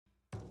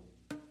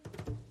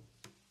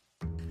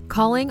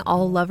Calling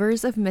all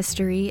lovers of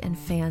mystery and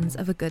fans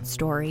of a good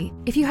story.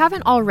 If you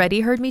haven't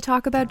already heard me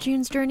talk about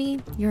June's Journey,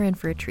 you're in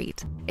for a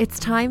treat. It's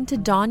time to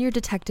don your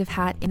detective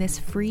hat in this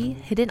free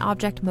hidden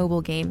object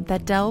mobile game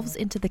that delves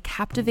into the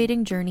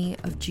captivating journey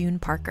of June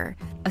Parker,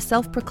 a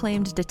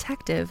self-proclaimed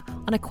detective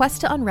on a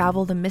quest to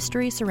unravel the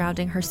mystery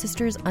surrounding her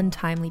sister's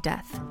untimely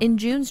death. In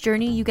June's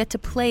Journey, you get to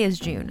play as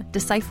June,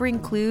 deciphering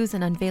clues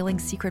and unveiling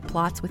secret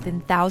plots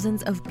within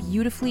thousands of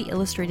beautifully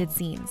illustrated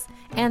scenes.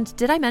 And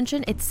did I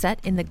mention it's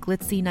set in the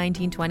glitzy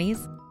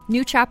 1920s?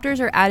 New chapters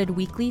are added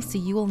weekly, so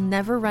you will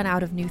never run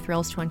out of new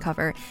thrills to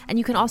uncover, and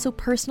you can also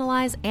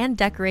personalize and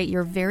decorate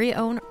your very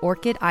own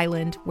Orchid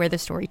Island where the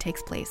story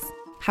takes place.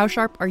 How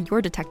sharp are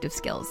your detective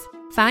skills?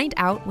 Find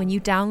out when you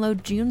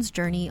download June's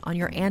Journey on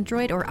your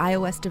Android or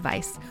iOS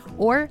device,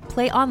 or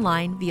play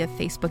online via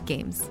Facebook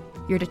Games.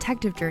 Your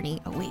detective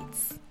journey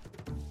awaits.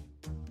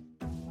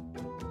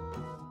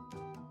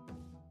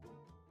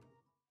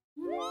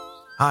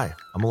 Hi,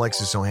 I'm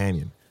Alexis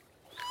Ohanian.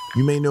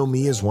 You may know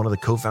me as one of the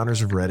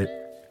co-founders of Reddit,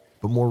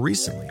 but more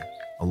recently,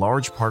 a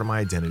large part of my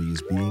identity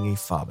is being a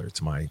father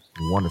to my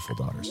wonderful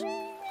daughters.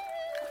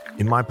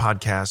 In my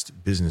podcast,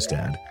 Business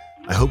Dad,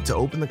 I hope to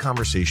open the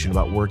conversation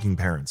about working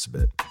parents a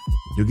bit.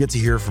 You'll get to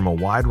hear from a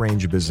wide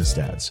range of business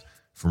dads,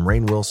 from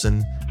Rainn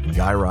Wilson and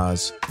Guy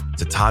Raz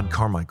to Todd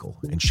Carmichael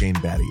and Shane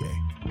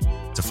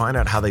Battier, to find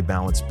out how they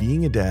balance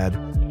being a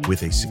dad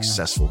with a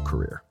successful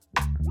career.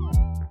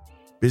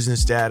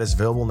 Business Dad is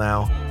available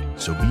now,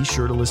 so be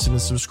sure to listen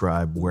and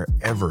subscribe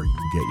wherever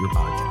you get your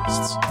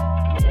podcasts.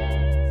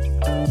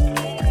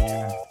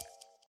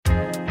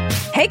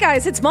 Hey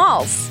guys, it's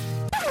Malls.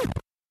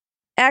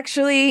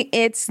 Actually,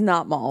 it's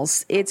not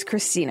Malls. It's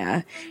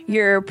Christina,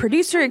 your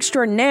producer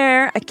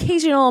extraordinaire,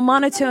 occasional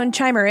monotone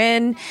chimer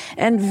in,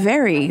 and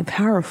very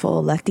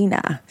powerful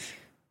Latina.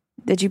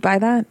 Did you buy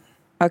that?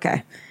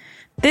 Okay.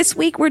 This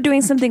week, we're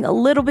doing something a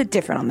little bit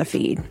different on the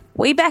feed.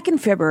 Way back in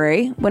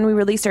February, when we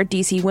released our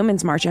DC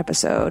Women's March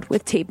episode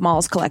with Tape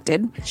Malls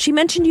Collected, she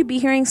mentioned you'd be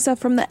hearing stuff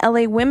from the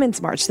LA Women's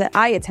March that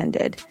I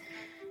attended.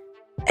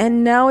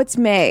 And now it's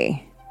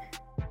May.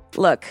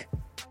 Look,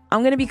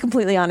 I'm going to be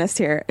completely honest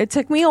here. It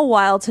took me a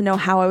while to know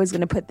how I was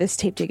going to put this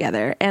tape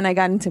together, and I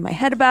got into my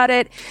head about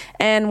it,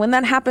 and when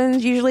that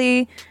happens,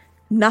 usually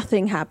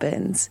nothing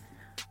happens.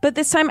 But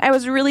this time, I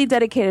was really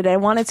dedicated. I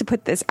wanted to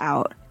put this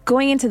out.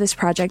 Going into this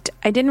project,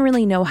 I didn't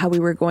really know how we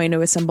were going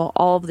to assemble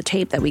all of the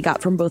tape that we got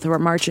from both of our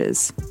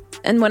marches.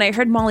 And when I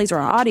heard Molly's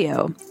raw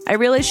audio, I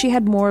realized she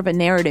had more of a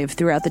narrative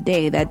throughout the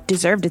day that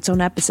deserved its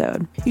own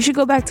episode. You should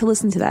go back to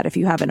listen to that if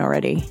you haven't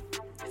already.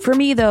 For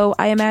me, though,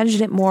 I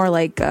imagined it more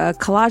like a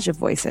collage of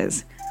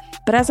voices.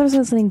 But as I was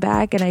listening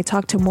back and I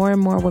talked to more and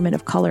more women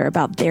of color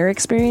about their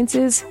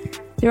experiences,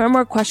 there were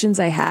more questions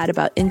I had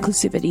about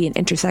inclusivity and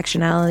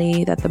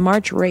intersectionality that the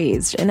march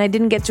raised, and I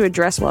didn't get to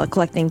address while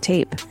collecting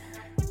tape.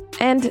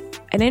 And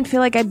I didn't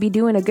feel like I'd be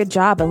doing a good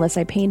job unless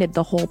I painted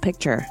the whole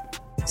picture.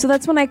 So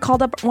that's when I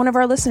called up one of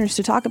our listeners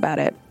to talk about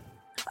it.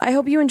 I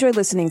hope you enjoyed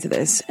listening to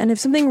this, and if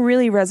something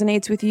really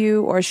resonates with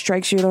you or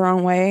strikes you the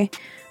wrong way,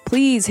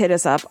 please hit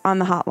us up on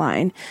the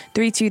hotline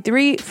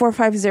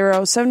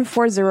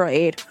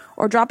 323-450-7408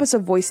 or drop us a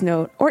voice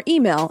note or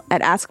email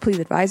at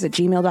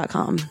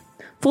askpleaseadvise@gmail.com.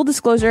 Full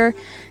disclosure,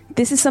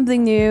 this is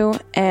something new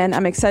and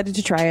I'm excited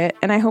to try it,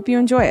 and I hope you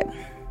enjoy it.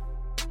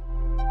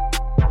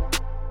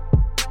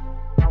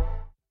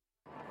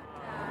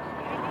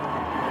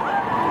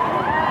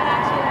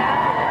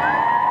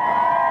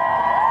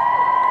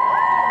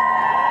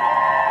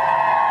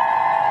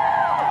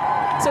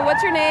 So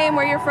what's your name,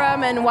 where you're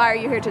from, and why are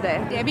you here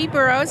today? Debbie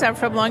Burrows. I'm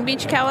from Long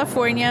Beach,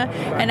 California,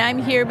 and I'm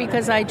here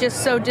because I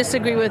just so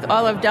disagree with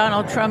all of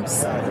Donald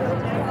Trump's.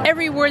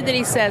 Every word that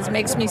he says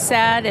makes me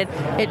sad.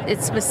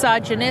 It's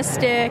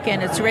misogynistic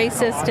and it's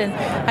racist, and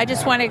I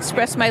just want to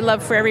express my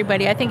love for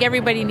everybody. I think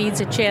everybody needs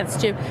a chance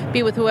to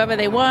be with whoever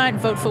they want,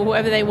 vote for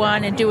whoever they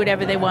want, and do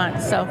whatever they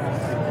want. So,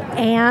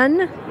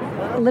 Anne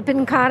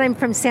Lippincott, I'm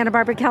from Santa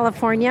Barbara,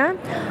 California.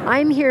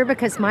 I'm here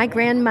because my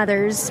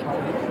grandmothers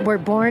were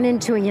born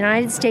into a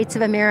United States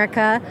of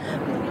America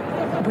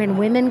when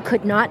women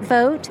could not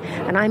vote,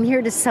 and I'm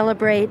here to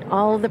celebrate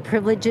all the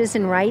privileges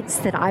and rights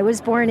that I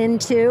was born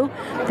into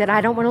that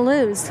I don't want to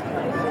lose.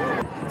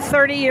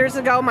 30 years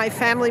ago, my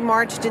family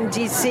marched in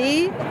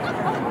D.C.,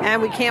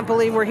 and we can't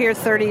believe we're here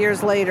 30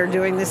 years later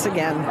doing this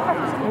again.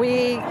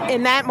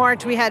 In that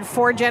march, we had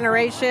 4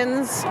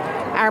 generations.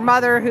 Our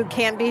mother, who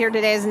can't be here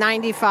today, is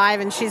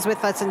 95, and she's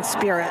with us in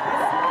spirit.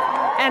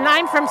 And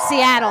I'm from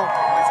Seattle.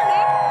 What's your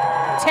name?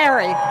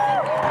 Terry.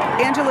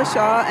 Angela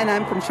Shaw, and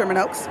I'm from Sherman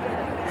Oaks.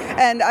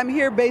 And I'm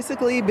here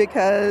basically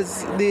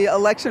because the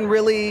election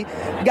really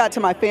got to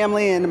my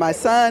family and my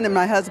son and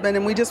my husband,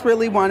 and we just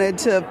really wanted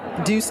to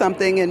do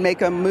something and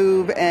make a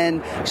move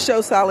and show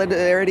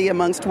solidarity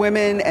amongst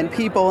women and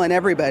people and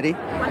everybody.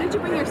 Why did you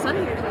bring your son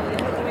here today?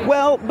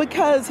 Well,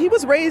 because he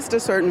was raised a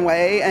certain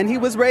way, and he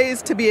was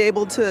raised to be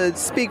able to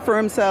speak for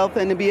himself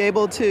and to be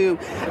able to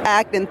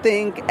act and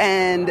think,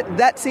 and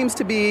that seems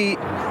to be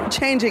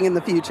changing in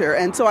the future.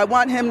 And so I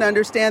want him to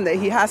understand that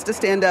he has to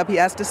stand up, he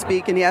has to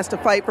speak, and he has to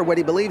fight for what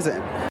he believes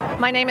in.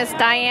 My name is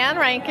Diane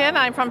Rankin.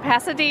 I'm from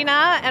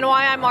Pasadena, and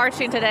why I'm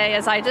marching today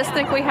is I just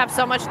think we have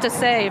so much to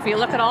say. If you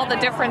look at all the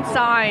different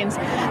signs,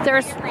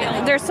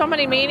 there's so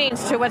many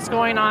meanings to what's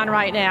going on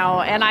right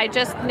now, and I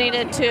just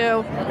needed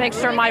to make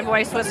sure my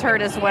voice was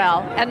heard as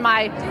well, and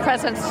my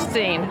presence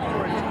seen.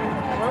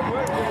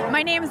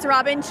 My name is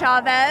Robin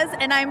Chavez,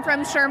 and I'm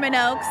from Sherman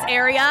Oaks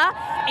area,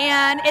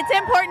 and it's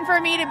important for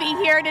me to be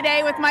here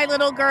today with my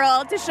little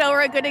girl to show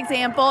her a good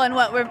example and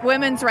what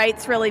women's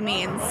rights really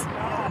means.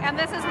 And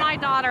this is my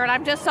daughter, and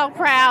I'm just so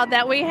proud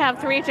that we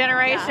have 3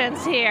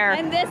 generations here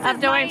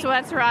of doing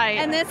what's right.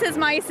 And this is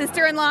my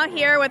sister-in-law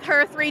here with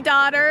her 3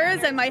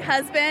 daughters, and my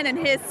husband and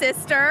his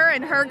sister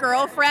and her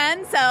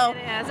girlfriend. So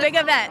big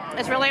event.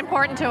 It's really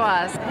important to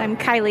us. I'm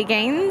Kylie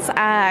Gaines.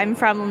 I'm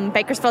from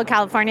Bakersfield,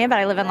 California, but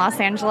I live in Los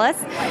Angeles,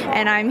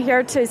 and I'm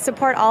here to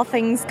support all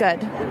things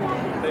good.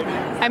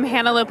 I'm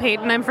Hannah Lowe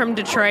Payton. I'm from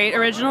Detroit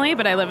originally,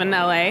 but I live in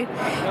LA.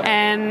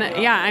 And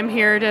yeah, I'm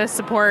here to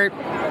support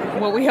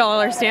what we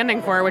all are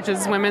standing for, which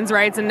is women's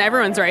rights and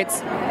everyone's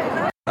rights.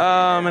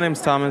 My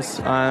name's Thomas.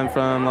 I'm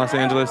from Los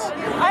Angeles.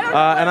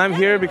 And I'm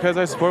here because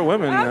I support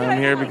women. I'm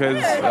here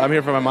because I'm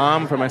here for my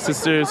mom, for my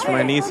sisters, for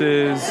my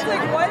nieces,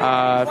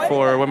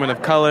 for women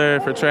of color,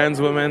 for trans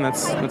women.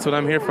 That's what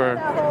I'm here for.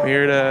 I'm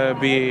here to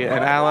be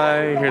an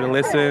ally, here to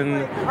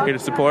listen, here to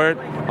support,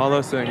 all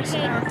those things.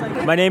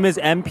 My name is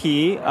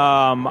MP.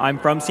 I'm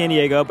from San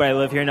Diego, but I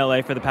live here in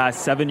LA for the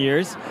past 7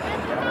 years.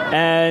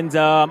 And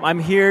I'm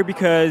here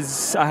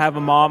because I have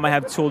a mom, I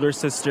have 2 older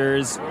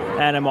sisters,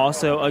 and I'm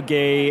also a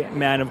gay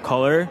man of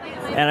color.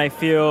 And I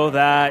feel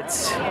that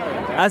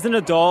as an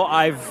adult,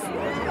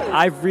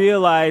 I've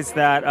realized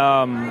that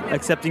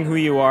accepting who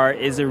you are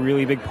is a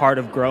really big part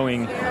of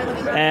growing.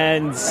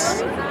 And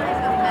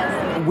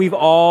we've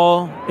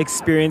all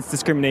experienced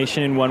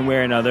discrimination in one way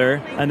or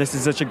another, and this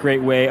is such a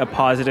great way, a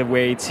positive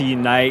way to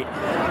unite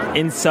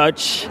in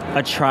such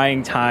a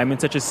trying time, in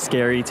such a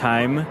scary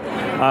time.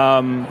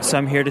 So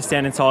I'm here to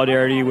stand in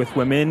solidarity with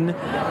women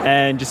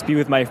and just be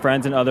with my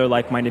friends and other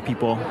like-minded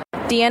people.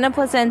 Deanna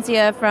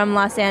Placencia from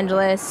Los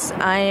Angeles.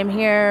 I am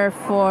here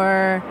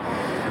for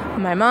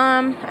my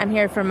mom. I'm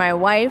here for my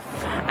wife.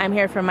 I'm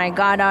here for my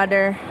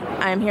goddaughter.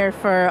 I'm here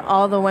for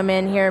all the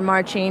women here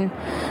marching,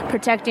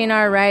 protecting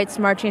our rights,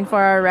 marching for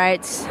our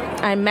rights.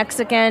 I'm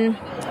Mexican.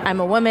 I'm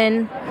a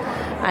woman.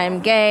 I'm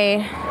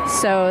gay.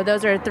 So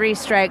those are 3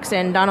 strikes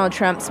in Donald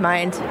Trump's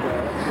mind.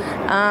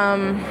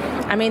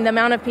 I mean, the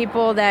amount of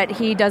people that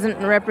he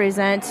doesn't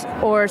represent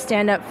or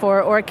stand up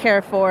for or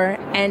care for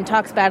and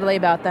talks badly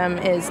about them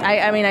is,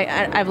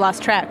 I've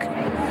lost track.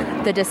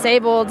 The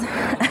disabled,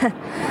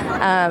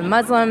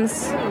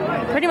 Muslims,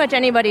 pretty much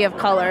anybody of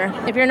color.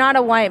 If you're not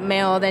a white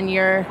male, then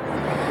you're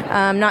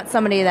not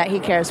somebody that he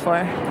cares for,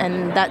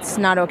 and that's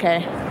not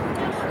okay.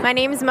 My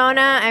name's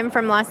Mona. I'm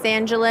from Los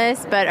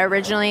Angeles, but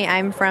originally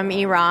I'm from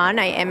Iran.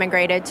 I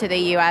immigrated to the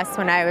U.S.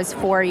 when I was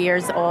 4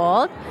 years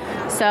old.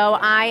 So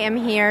I am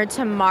here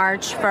to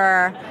march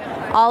for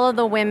all of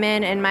the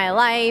women in my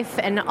life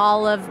and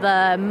all of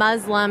the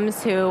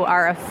Muslims who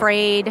are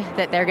afraid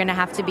that they're going to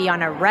have to be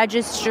on a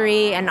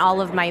registry, and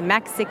all of my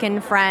Mexican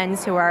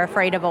friends who are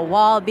afraid of a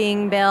wall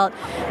being built.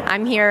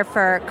 I'm here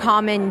for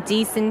common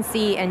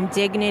decency and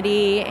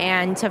dignity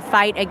and to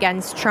fight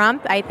against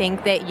Trump. I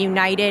think that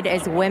united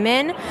as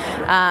women,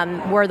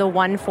 we're the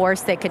one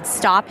force that could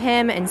stop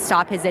him and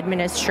stop his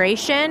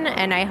administration.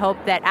 And I hope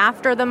that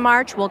after the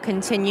march, we'll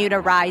continue to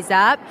rise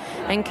up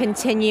and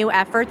continue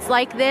efforts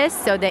like this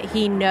so that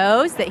he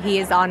knows that he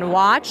is on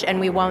watch and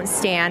we won't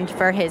stand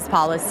for his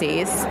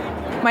policies.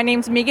 My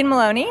name's Megan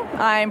Maloney.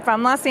 I'm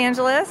from Los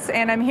Angeles,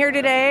 and I'm here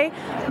today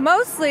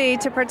mostly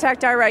to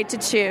protect our right to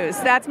choose.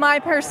 That's my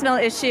personal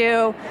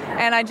issue,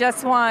 and I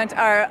just want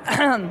our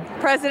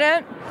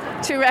president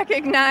to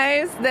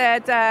recognize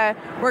that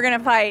we're going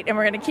to fight, and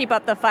we're going to keep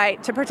up the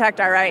fight to protect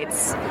our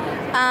rights.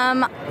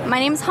 My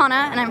name's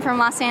Hannah, and I'm from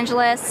Los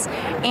Angeles,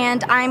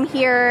 and I'm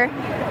here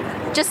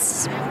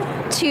just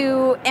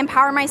to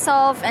empower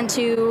myself and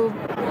to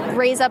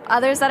raise up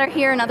others that are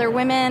here and other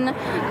women,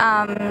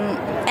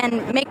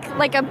 and make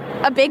like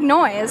a big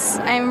noise.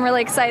 I'm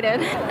really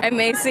excited. I'm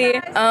Macy.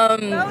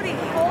 I'm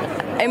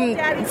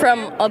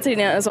from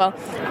Altadena as well.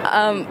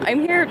 I'm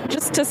here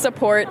just to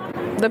support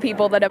the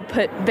people that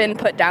have been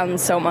put down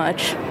so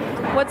much.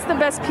 What's the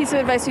best piece of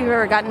advice you've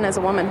ever gotten as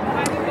a woman?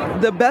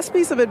 The best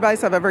piece of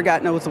advice I've ever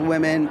gotten as a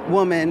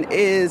woman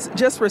is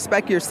just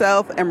respect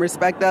yourself and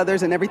respect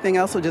others, and everything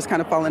else will just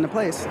kind of fall into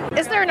place.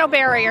 Is there no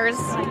barriers?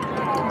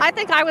 I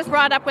think I was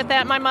brought up with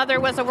that. My mother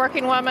was a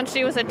working woman.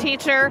 She was a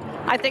teacher.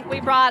 I think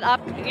we brought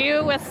up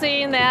you with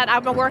seeing that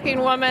I'm a working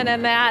woman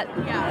and that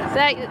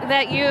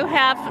you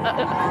have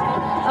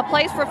a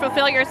place to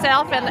fulfill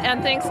yourself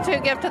and things to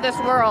give to this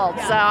world.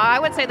 So I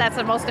would say that's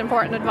the most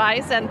important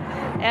advice,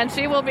 and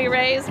she will be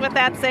raised with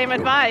that same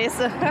advice.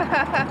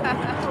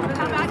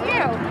 How about you?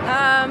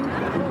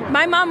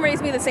 My mom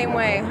raised me the same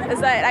way, is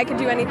that I could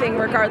do anything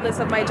regardless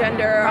of my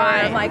gender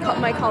or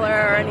my color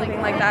or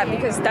anything like that,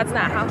 because that's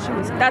not how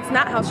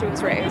she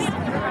was raised.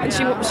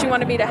 And she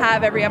wanted me to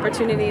have every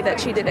opportunity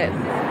that she did it.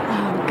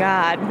 Oh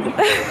God.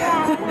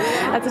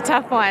 That's a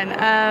tough one.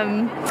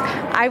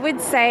 I would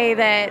say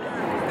that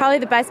probably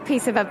the best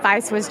piece of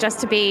advice was just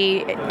to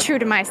be true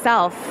to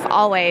myself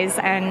always,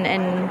 and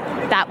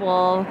that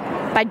will,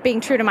 by being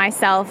true to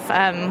myself,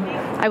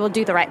 I will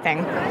do the right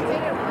thing.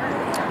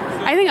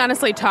 I think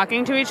honestly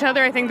talking to each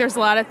other, I think there's a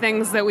lot of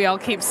things that we all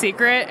keep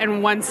secret,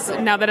 and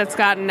now that it's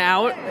gotten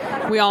out,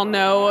 we all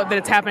know that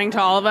it's happening to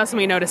all of us and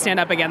we know to stand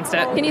up against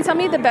it. Can you tell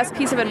me the best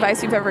piece of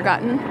advice you've ever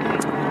gotten?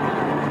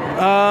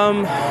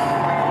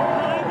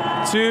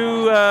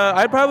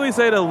 I'd probably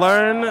say to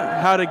learn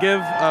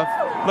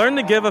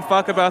to give a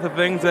fuck about the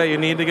things that you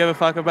need to give a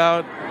fuck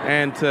about,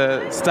 and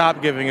to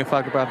stop giving a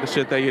fuck about the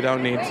shit that you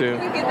don't need to. You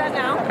get that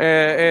now?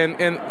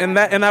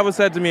 And that was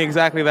said to me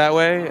exactly that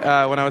way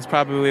when I was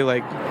probably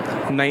like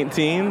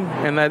 19,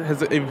 and that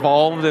has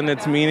evolved in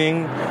its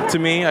meaning to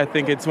me. I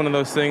think it's one of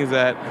those things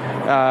that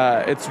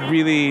it's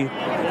really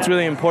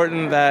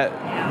important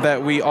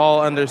that we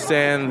all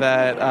understand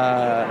that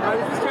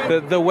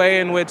the way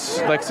in which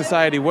like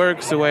society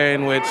works, the way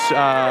in which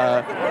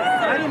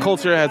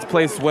culture has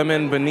placed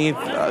women beneath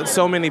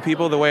so many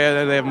people, the way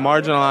that they have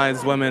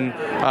marginalized women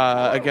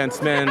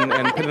against men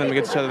and pitted them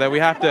against each other, that we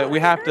have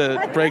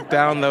to break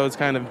down those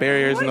kind of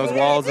barriers and those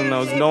walls and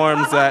those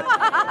norms that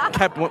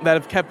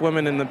have kept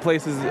women in the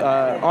places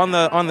on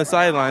the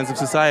sidelines of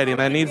society, and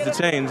that needs to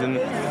change. And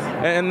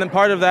then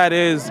part of that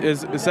is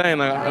saying,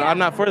 like, I'm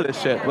not for this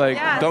shit. Like,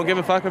 don't give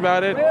a fuck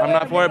about it. I'm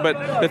not for it.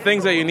 But the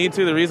things that you need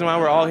to, the reason why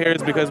we're all here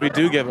is because we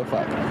do give a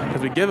fuck.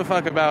 Because we give a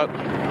fuck about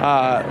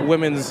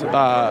women's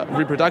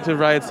reproductive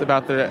rights,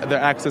 about their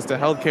access to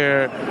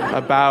healthcare,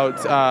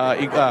 about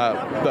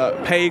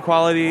pay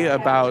equality,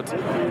 about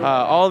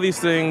all these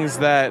things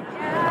that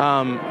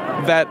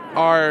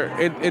are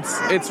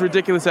it's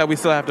ridiculous that we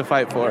still have to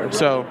fight for.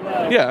 So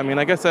yeah, I mean,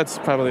 I guess that's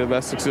probably the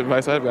best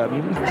advice I've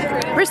gotten.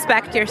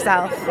 Respect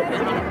yourself.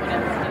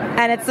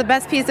 And it's the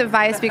best piece of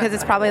advice because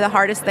it's probably the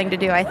hardest thing to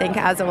do, I think,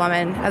 as a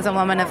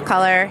woman of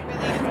color.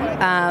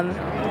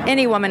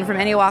 Any woman from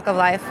any walk of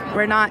life,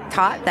 we're not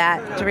taught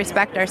that, to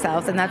respect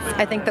ourselves. And that's,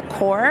 I think, the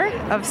core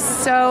of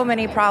so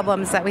many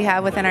problems that we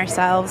have within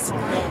ourselves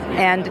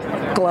and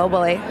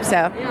globally.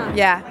 So,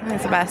 yeah,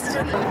 that's the best.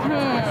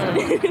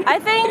 I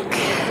think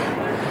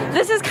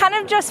this is kind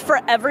of just for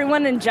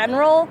everyone in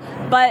general,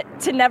 but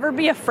to never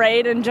be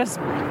afraid and just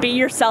be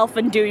yourself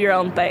and do your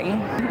own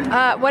thing.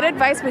 What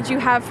advice would you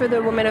have for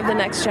the women of the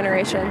next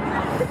generation?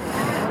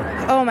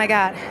 Oh my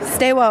God,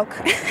 stay woke.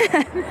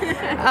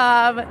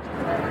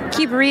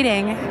 Keep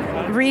reading.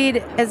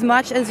 Read as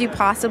much as you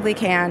possibly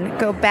can.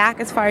 Go back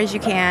as far as you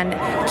can.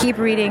 Keep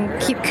reading,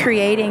 keep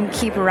creating,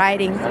 keep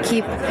writing,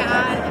 keep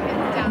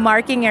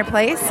marking your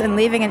place and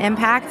leaving an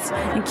impact,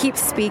 and keep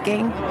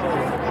speaking.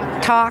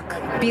 Talk,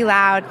 be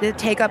loud,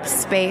 take up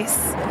space,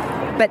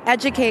 but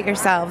educate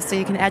yourselves so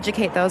you can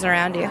educate those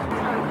around you.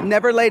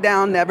 Never lay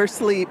down, never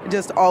sleep,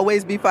 just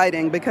always be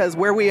fighting, because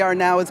where we are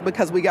now is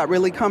because we got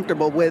really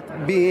comfortable with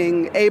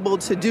being able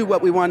to do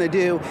what we want to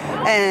do,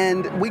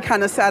 and we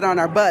kind of sat on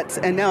our butts,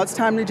 and now it's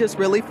time to just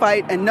really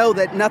fight and know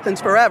that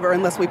nothing's forever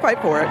unless we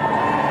fight for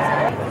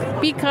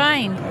it. Be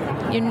kind.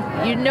 You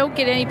don't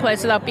get any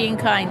place without being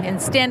kind,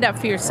 and stand up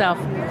for yourself.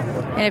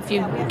 And if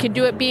you can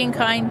do it being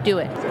kind, do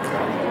it.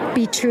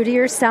 Be true to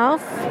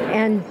yourself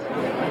and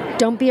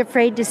don't be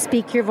afraid to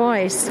speak your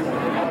voice.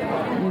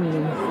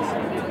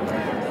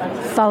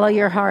 Follow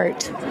your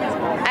heart.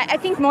 I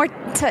think more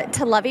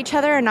to love each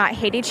other and not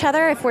hate each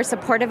other. If we're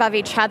supportive of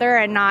each other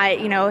and not,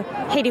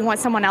 hating what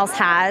someone else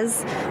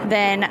has,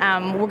 then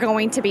we're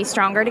going to be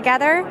stronger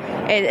together.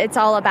 It's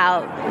all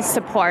about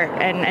support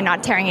and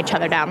not tearing each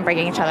other down,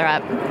 bringing each other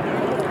up.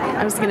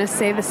 I was going to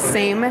say the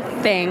same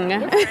thing.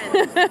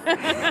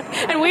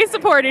 And we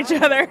support each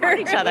other.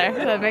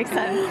 That makes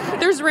sense.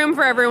 There's room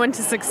for everyone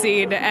to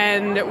succeed,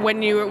 and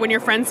when your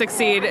friends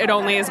succeed, it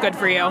only is good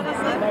for you.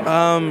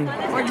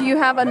 Or do you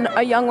have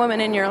a young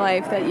woman in your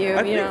life that you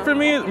know? For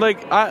me,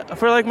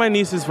 for my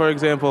nieces, for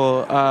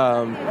example,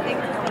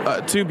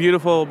 two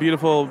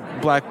beautiful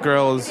black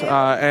girls,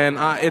 and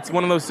it's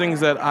one of those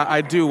things that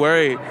I do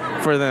worry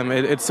for them.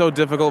 It's so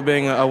difficult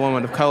being a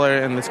woman of color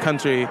in this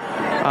country.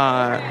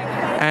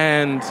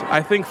 And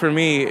I think for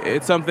me,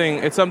 it's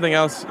something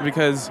else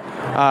because,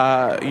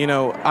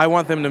 I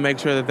want them to make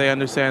sure that they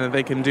understand that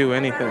they can do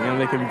anything and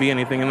they can be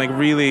anything and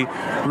really,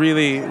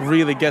 really,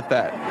 really get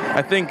that.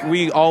 I think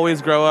we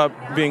always grow up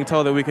being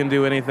told that we can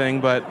do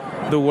anything, but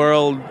the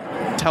world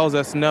tells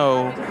us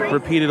no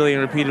repeatedly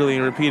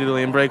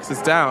and breaks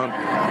us down.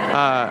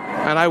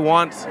 And I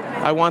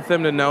want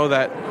them to know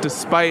that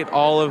despite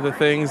all of the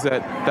things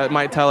that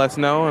might tell us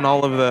no and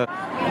all of the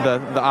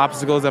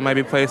obstacles that might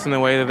be placed in the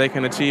way, that they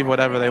can achieve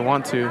whatever they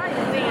want to,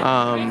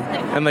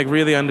 and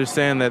really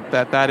understand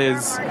that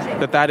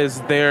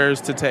is theirs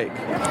to take.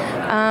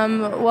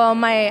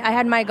 Well, I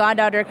had my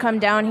goddaughter come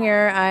down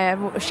here.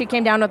 She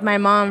came down with my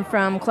mom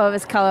from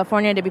Clovis,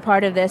 California to be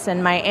part of this,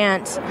 and my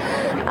aunt,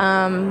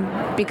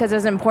 because it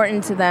was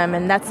important to them.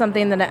 And that's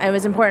something that it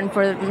was important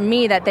for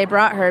me that they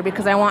brought her,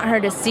 because I want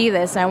her to see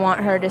this. I want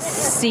her to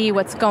see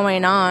what's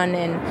going on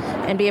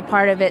and be a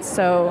part of it,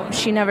 so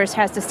she never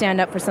has to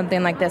stand up for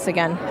something like this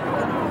again.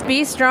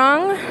 Be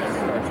strong,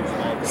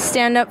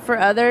 stand up for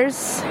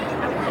others,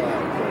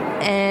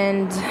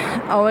 and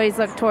always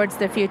look towards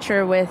the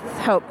future with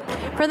hope.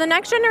 For the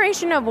next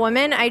generation of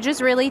women, I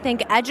just really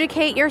think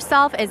educate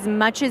yourself as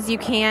much as you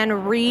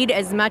can, read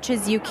as much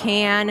as you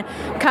can,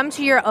 come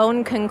to your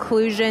own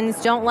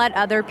conclusions. Don't let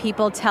other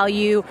people tell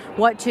you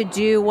what to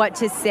do, what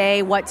to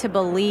say, what to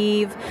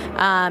believe.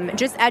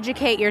 Just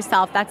educate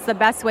yourself. That's the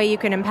best way you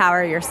can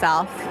empower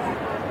yourself.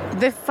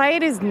 The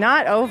fight is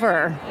not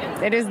over.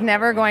 It is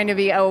never going to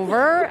be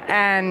over.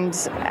 And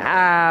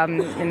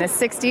in the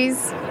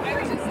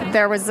 60s,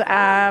 there was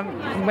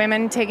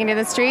women taking to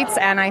the streets,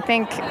 and I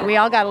think we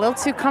all got a little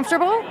too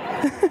comfortable.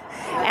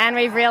 And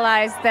we've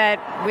realized that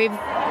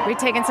we've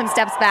taken some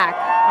steps back,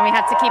 and we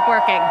have to keep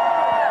working.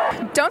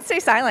 Don't stay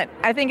silent.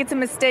 I think it's a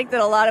mistake that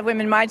a lot of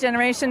women my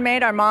generation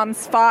made. Our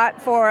moms fought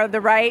for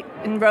the right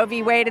in Roe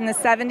v. Wade in the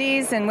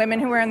 70s, and women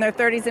who were in their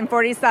 30s and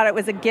 40s thought it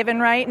was a given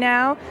right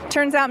now.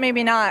 Turns out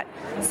maybe not.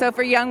 So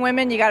for young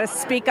women, you got to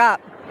speak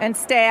up and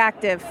stay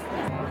active.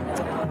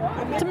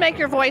 To make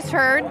your voice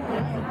heard,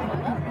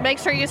 make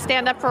sure you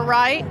stand up for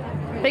right,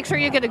 make sure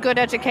you get a good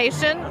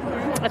education.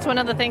 That's one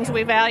of the things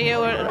we value,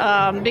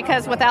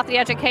 because without the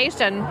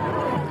education,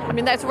 I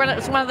mean, it's one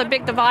of the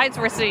big divides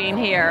we're seeing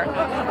here,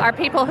 are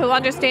people who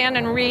understand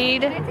and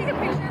read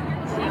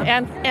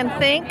and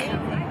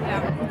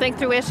think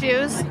through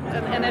issues,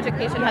 and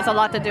education has a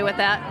lot to do with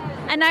that.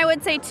 And I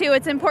would say, too,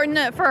 it's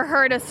important for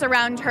her to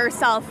surround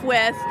herself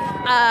with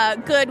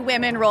good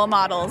women role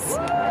models.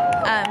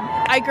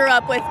 I grew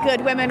up with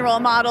good women role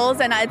models,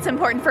 and it's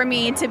important for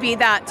me to be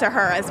that to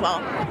her as well.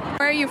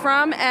 Where are you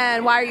from,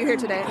 and why are you here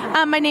today?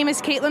 My name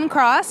is Caitlin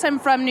Cross. I'm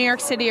from New York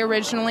City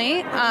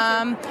originally.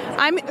 I'm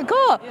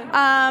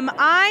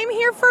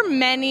here for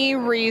many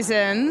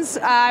reasons.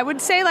 I would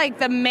say, like,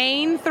 the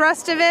main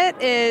thrust of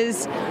it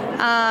is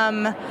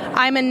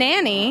I'm a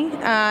nanny,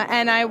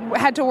 and I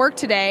had to work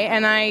today,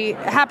 and I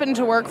happened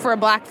to work for a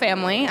black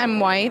family. I'm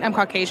white. I'm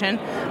Caucasian.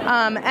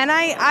 And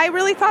I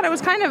really thought it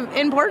was kind of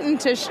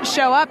important to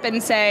show up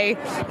and say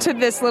to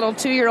this little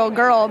 2-year-old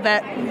girl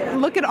that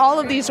look at all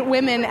of these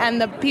women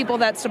and the people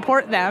that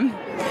support them,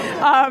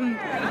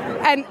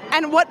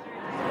 and what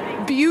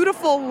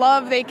beautiful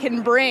love they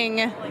can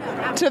bring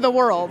to the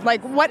world.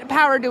 Like, what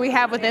power do we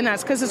have within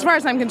us? Because as far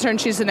as I'm concerned,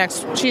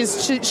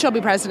 she'll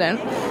be president.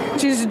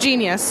 She's a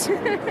genius.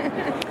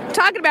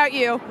 Talking about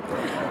you.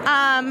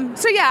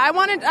 So yeah,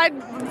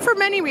 for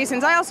many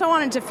reasons. I also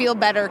wanted to feel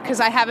better because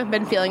I haven't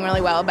been feeling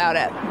really well about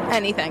it.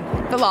 Anything.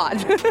 The lot.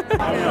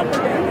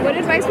 What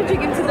advice would you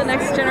give to the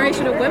next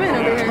generation of women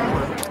over here?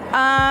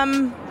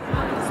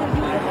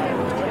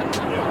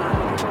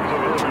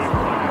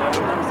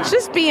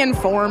 Just be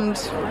informed.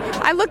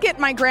 I look at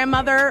my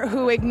grandmother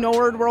who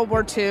ignored World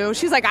War II.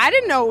 She's like, I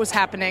didn't know it was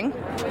happening.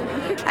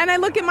 And I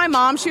look at my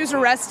mom. She was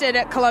arrested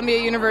at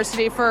Columbia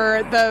University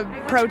for the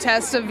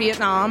protests of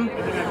Vietnam.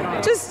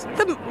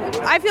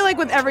 I feel like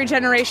with every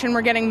generation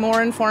we're getting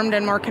more informed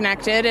and more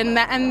connected, and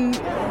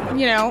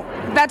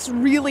that's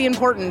really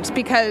important,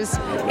 because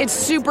it's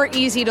super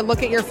easy to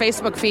look at your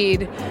Facebook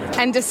feed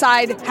and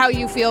decide how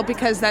you feel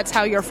because that's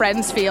how your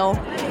friends feel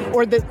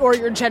or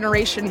your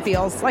generation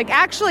feels. Like,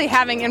 actually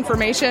having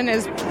information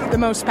is the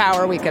most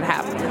power we could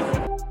have.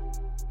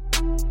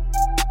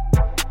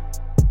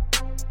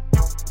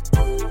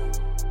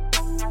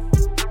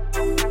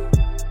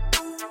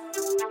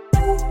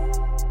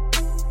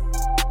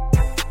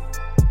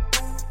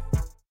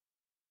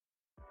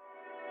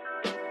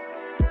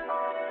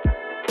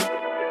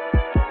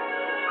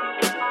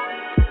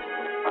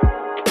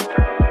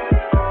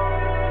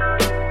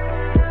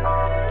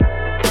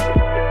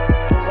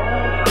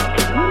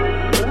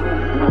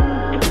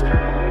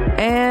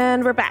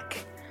 And we're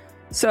back.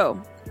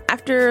 So,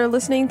 after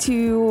listening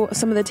to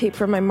some of the tape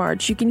from my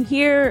march, you can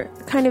hear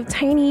kind of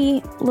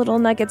tiny little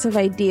nuggets of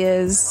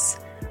ideas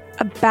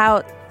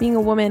about being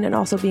a woman and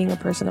also being a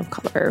person of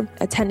color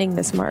attending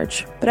this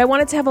march. But I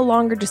wanted to have a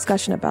longer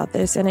discussion about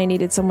this, and I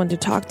needed someone to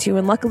talk to.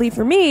 And luckily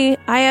for me,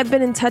 I have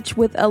been in touch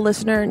with a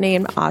listener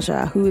named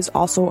Aja, who is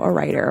also a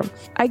writer.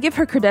 I give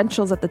her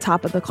credentials at the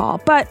top of the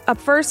call. But up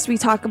first, we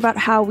talk about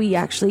how we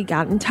actually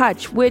got in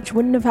touch, which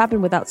wouldn't have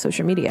happened without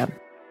social media.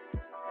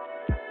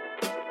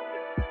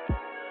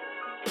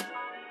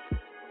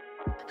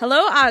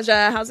 Hello,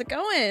 Aja. How's it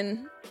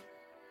going?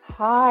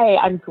 Hi,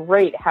 I'm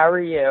great. How are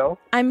you?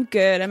 I'm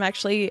good. I'm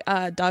actually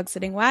dog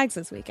sitting Wags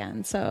this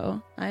weekend, so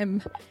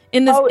I'm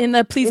in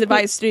the Please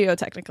Advise studio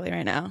technically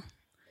right now.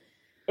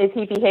 Is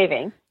he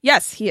behaving?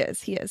 Yes, he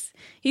is. He's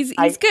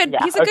good. Yeah,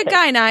 He's a good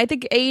guy now. I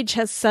think age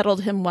has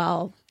settled him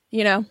well.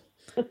 You know.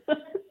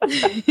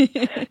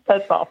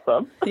 That's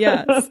awesome.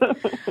 Yes.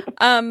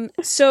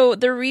 So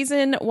the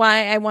reason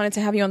why I wanted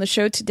to have you on the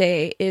show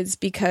today is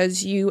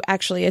because you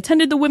actually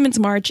attended the Women's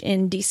March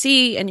in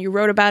DC, and you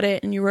wrote about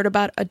it, and you wrote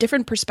about a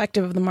different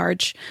perspective of the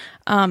march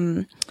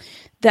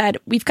that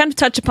we've kind of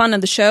touched upon on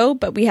the show,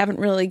 but we haven't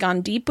really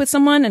gone deep with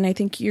someone. And I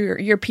think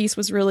your piece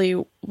was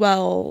really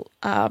well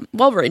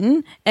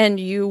written, and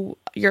your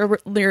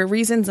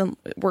reasons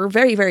were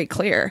very, very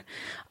clear.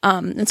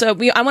 And so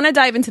I want to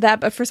dive into that,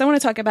 but first I want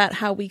to talk about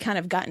how we kind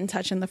of got in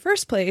touch in the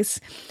first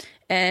place.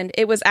 And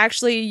it was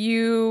actually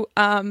you,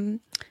 I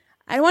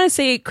don't want to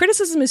say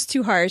criticism is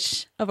too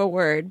harsh of a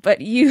word,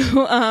 but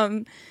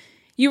you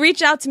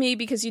reached out to me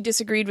because you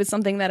disagreed with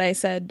something that I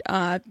said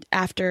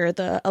after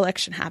the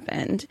election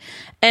happened.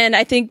 And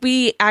I think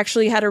we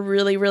actually had a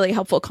really, really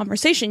helpful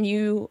conversation.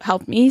 You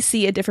helped me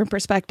see a different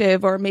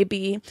perspective, or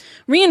maybe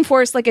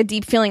reinforce like a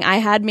deep feeling I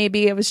had.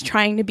 Maybe I was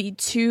trying to be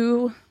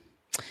too...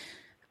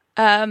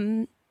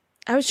 I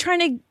was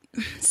trying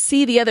to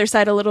see the other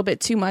side a little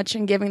bit too much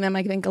and giving them,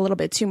 I think, a little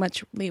bit too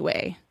much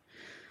leeway.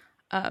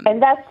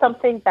 And that's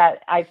something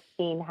that I've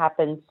seen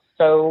happen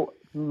so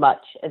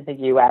much in the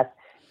U.S.,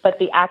 but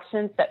the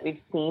actions that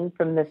we've seen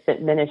from this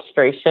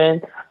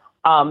administration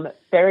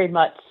very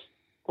much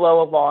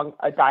flow along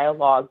a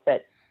dialogue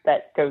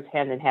that goes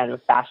hand in hand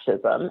with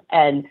fascism.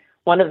 And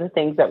one of the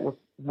things that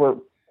we're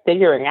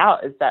figuring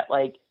out is that,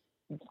 like,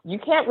 you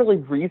can't really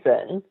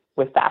reason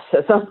with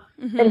fascism.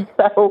 Mm-hmm. And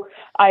so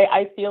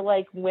I feel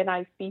like when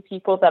I see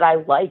people that I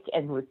like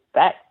and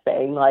respect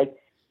saying, like,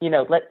 you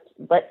know,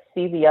 let's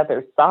see the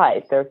other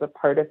side, there's a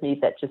part of me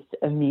that just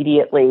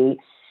immediately,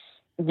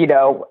 you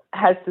know,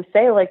 has to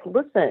say, like,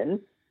 listen,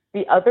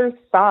 the other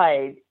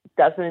side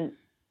doesn't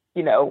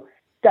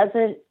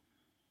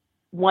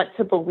want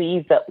to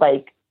believe that,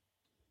 like,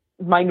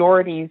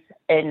 minorities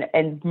and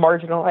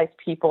marginalized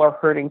people are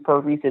hurting for a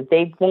reason.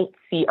 They won't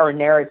see our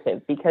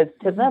narrative because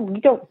to them, we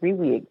don't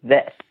really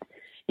exist.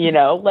 You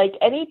know, like,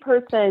 any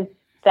person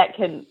that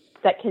can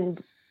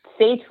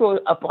say to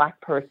a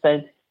Black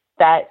person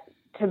that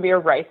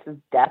Tamir Rice's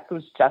death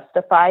was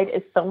justified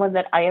is someone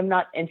that I am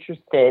not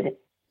interested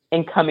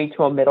in coming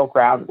to a middle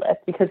ground with,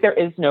 because there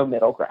is no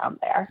middle ground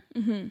there.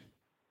 Mm-hmm.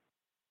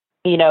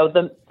 You know,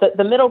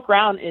 the middle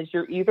ground is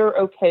you're either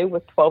okay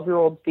with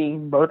 12-year-olds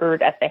being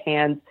murdered at the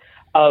hands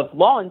of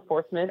law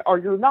enforcement or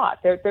you're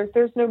not.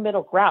 There's no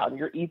middle ground.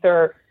 You're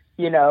either,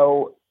 you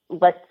know,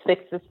 let's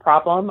fix this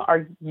problem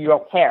or you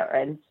don't care.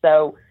 And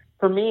so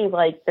for me,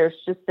 like, there's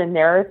just a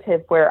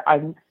narrative where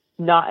I'm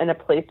not in a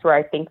place where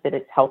I think that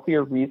it's healthy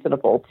or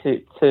reasonable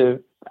to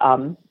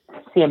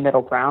see a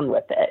middle ground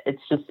with it.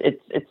 It's just,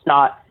 it's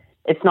not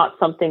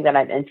something that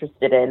I'm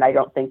interested in. I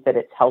don't think that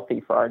it's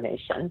healthy for our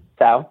nation.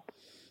 So.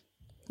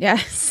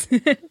 Yes.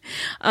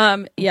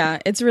 Yeah,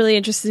 it's really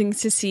interesting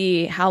to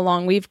see how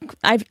long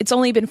it's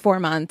only been 4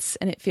 months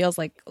and it feels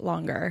like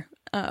longer.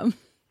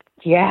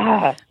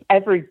 Yeah.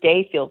 Every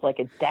day feels like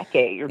a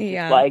decade. You're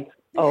just like,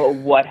 oh,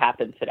 what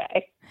happened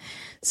today?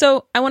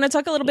 So I want to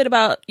talk a little bit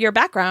about your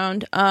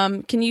background.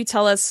 Can you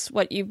tell us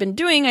what you've been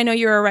doing? I know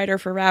you're a writer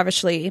for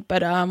Ravishly,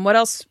 but what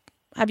else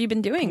have you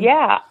been doing?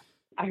 Yeah,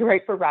 I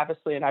write for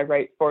Ravishly and I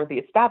write for The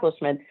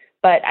Establishment,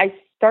 but I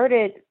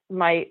started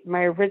my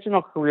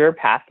original career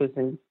path was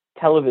in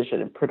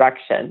television and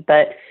production,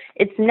 but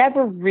it's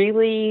never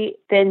really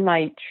been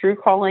my true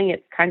calling.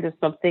 It's kind of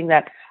something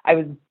that I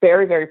was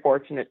very, very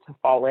fortunate to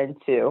fall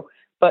into.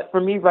 But for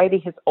me,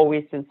 writing has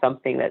always been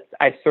something that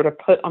I've sort of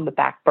put on the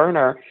back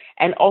burner.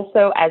 And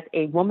also, as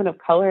a woman of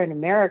color in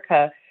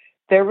America,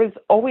 there was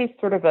always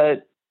sort of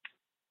there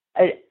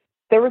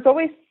was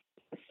always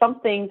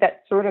something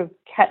that sort of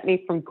kept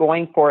me from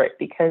going for it,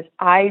 because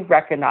I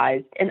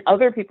recognized, and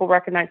other people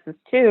recognize this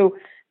too,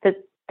 that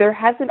there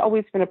hasn't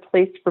always been a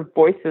place for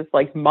voices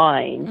like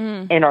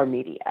mine in our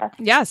media.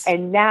 Yes.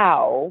 And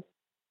now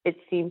it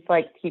seems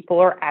like people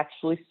are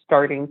actually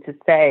starting to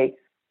say,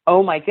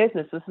 oh my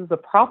goodness, this is a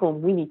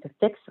problem. We need to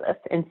fix this.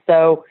 And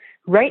so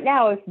right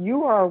now, if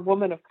you are a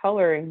woman of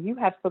color and you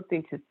have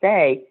something to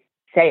say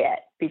it,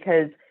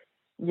 because,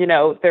 you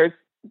know,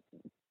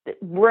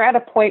 we're at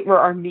a point where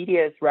our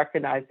media is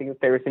recognizing that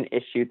there is an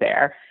issue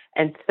there.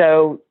 And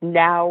so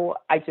now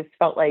I just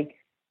felt like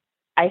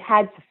I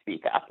had to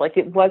speak up. Like,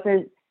 it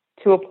wasn't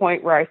to a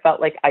point where I felt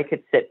like I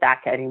could sit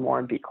back anymore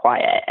and be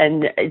quiet.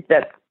 And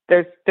that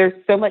there's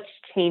so much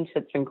change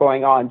that's been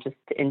going on just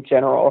in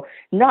general,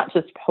 not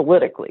just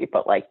politically,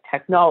 but like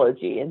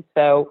technology. And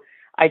so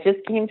I just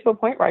came to a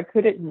point where I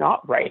couldn't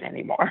not write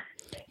anymore.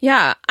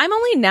 Yeah, I'm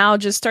only now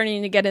just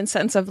starting to get a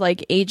sense of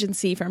like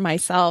agency for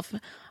myself,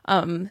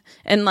 and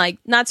like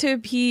not to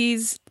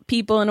appease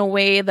people in a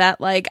way that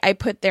like I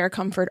put their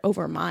comfort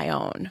over my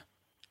own.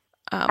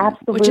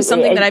 Absolutely. Which is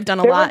something that I've done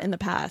a lot in the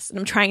past. And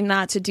I'm trying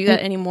not to do that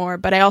anymore.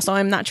 But I also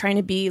am not trying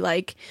to be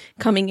like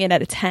coming in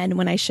at a 10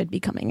 when I should be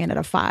coming in at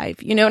a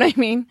 5. You know what I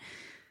mean?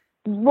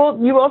 Well,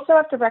 you also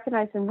have to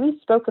recognize, and we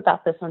spoke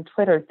about this on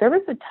Twitter, there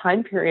was a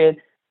time period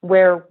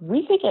where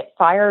we could get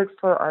fired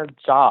for our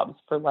jobs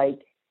for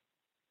like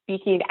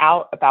speaking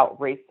out about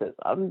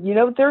racism. You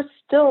know, there's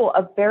still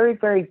a very,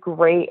 very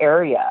gray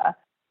area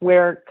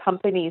where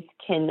companies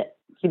can,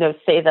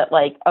 say that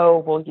like, oh,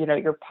 well,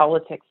 your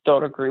politics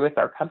don't agree with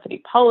our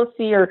company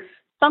policy or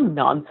some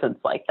nonsense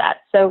like that.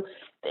 So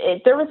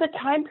there was a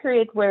time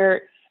period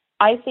where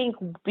I think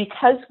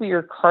because we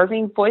were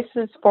carving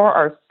voices for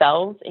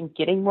ourselves and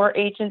getting more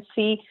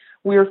agency,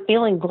 we were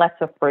feeling less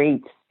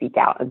afraid to speak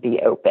out and be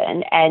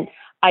open. And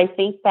I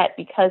think that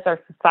because our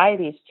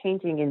society is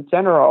changing in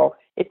general,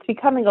 it's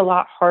becoming a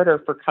lot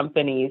harder for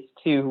companies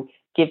to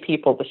give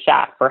people the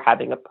shaft for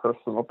having a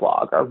personal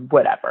blog or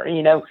whatever.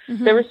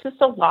 There was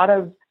just a lot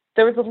of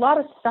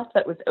stuff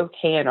that was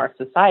okay in our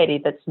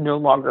society that's no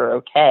longer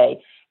okay.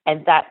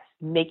 And that's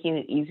making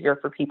it easier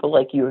for people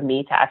like you and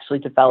me to actually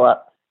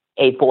develop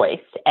a voice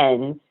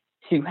and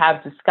to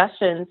have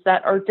discussions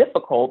that are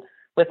difficult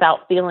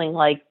without feeling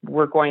like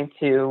we're going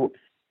to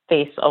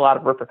face a lot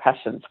of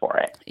repercussions for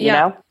it.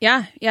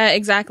 Yeah,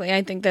 exactly.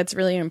 I think that's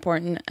really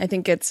important. I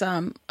think it's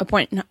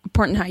important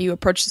how you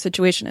approach the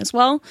situation as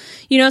well.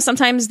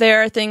 Sometimes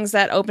there are things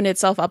that open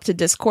itself up to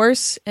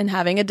discourse and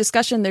having a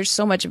discussion. There's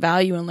so much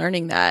value in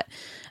learning that.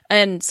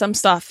 And some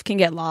stuff can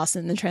get lost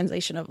in the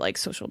translation of like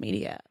social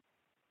media.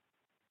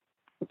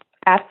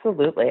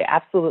 Absolutely.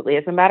 Absolutely.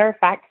 As a matter of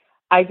fact,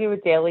 I do a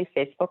daily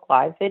Facebook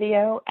Live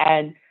video,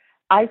 and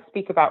I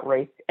speak about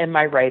race in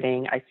my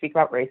writing. I speak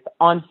about race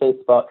on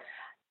Facebook.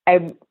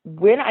 And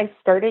when I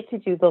started to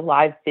do the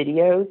live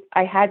videos,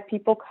 I had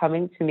people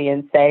coming to me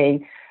and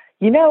saying,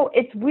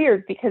 it's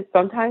weird because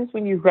sometimes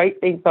when you write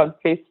things on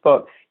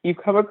Facebook, you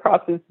come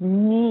across as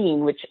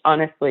mean, which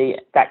honestly,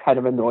 that kind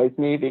of annoys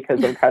me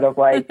because I'm kind of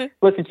like,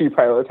 look at you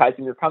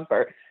prioritizing your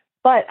comfort.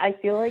 But I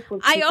feel like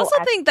I also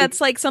think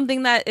that's like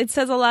something that it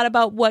says a lot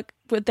about what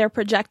they're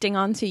projecting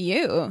onto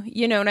you.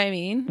 You know what I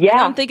mean? Yeah. I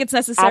don't think it's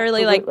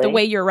necessarily absolutely. like the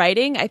way you're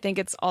writing. I think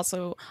it's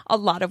also a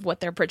lot of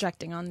what they're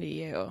projecting onto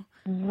you.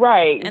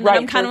 Right. And then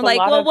I'm kind of like,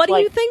 well, what do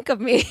you think of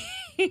me?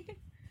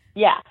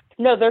 Yeah.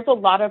 No, there's a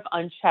lot of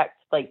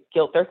unchecked like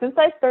guilt there. Since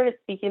I started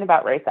speaking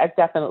about race, I've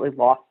definitely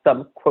lost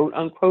some quote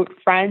unquote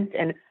friends,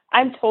 and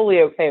I'm totally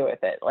okay with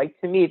it. Like,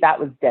 to me, that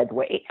was dead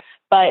weight.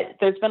 But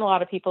there's been a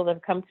lot of people that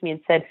have come to me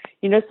and said,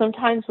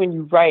 sometimes when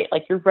you write,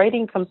 like your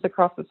writing comes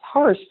across as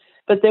harsh,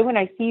 but then when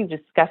I see you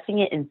discussing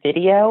it in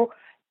video,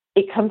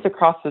 it comes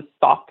across as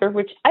softer,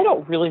 which I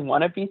don't really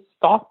want to be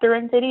softer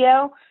in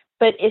video.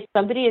 But if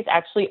somebody is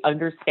actually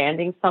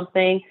understanding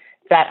something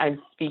that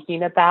I'm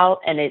speaking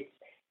about and it's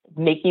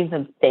making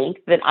them think,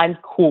 then I'm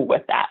cool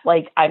with that.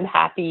 Like, I'm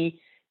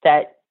happy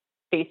that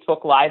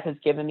Facebook Live has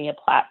given me a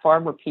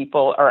platform where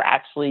people are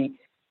actually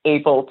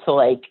able to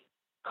like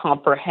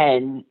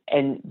comprehend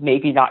and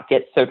maybe not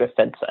get so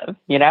defensive,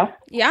 Yeah.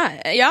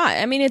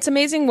 I mean, it's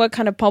amazing what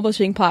kind of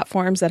publishing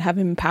platforms that have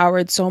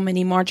empowered so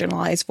many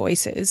marginalized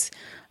voices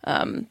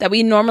that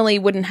we normally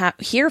wouldn't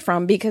hear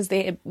from because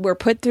they were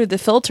put through the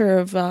filter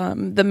of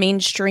the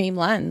mainstream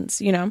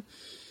lens,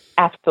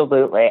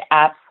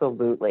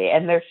 Absolutely.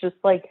 And there's just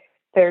like,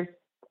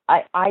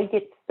 I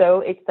get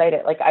so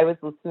excited. Like, I was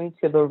listening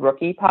to the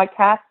Rookie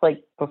podcast,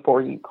 like,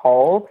 before you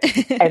called,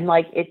 and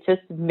like, it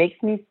just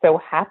makes me so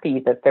happy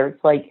that there's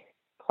like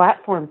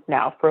platforms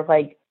now for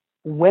like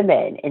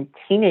women and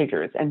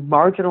teenagers and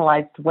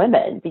marginalized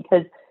women,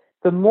 because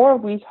the more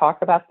we talk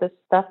about this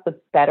stuff, the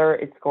better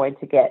it's going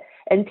to get.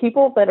 And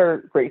people that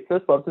are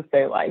racist love to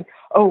say like,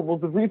 oh, well,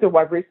 the reason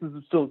why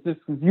racism still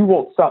exists is you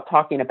won't stop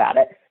talking about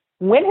it.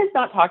 When has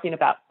not talking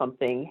about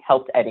something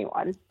helped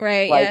anyone?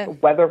 Right. Like,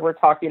 whether we're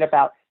talking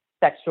about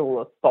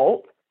sexual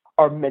assault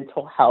or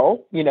mental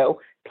health,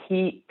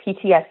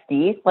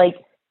 PTSD, like,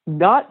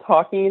 not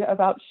talking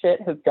about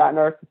shit has gotten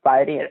our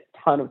society in a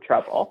ton of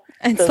trouble.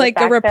 It's so like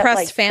a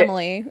repressed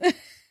family.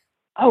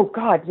 Oh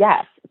God,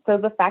 yes. So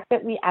the fact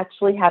that we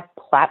actually have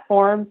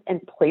platforms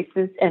and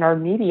places in our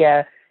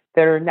media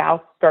that are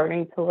now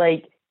starting to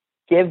like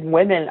give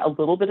women a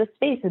little bit of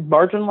space and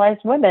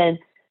marginalized women,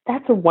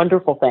 that's a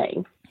wonderful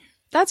thing.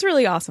 That's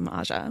really awesome,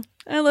 Aja.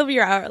 I love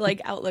your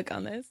outlook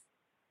on this.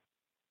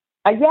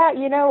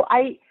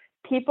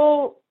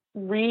 People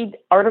read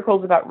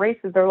articles about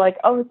races. They're like,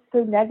 oh, it's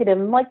so negative.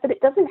 I'm like, but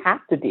it doesn't have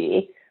to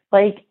be.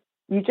 Like,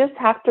 you just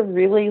have to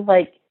really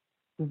like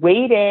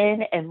wade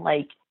in and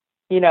like,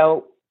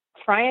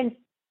 try and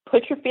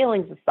put your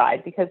feelings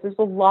aside, because there's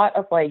a lot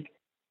of like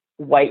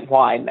white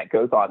wine that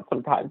goes on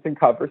sometimes in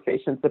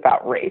conversations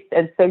about race.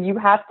 And so you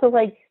have to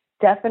like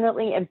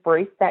definitely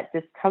embrace that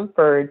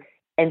discomfort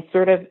and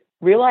sort of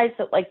realize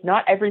that like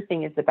not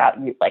everything is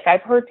about you. Like,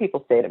 I've heard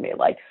people say to me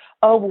like,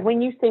 oh, well,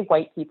 when you say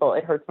white people,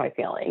 it hurts my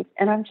feelings.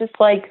 And I'm just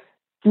like,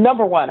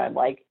 number one, I'm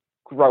like,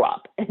 grow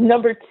up. And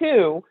number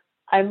two,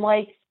 I'm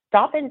like,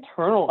 stop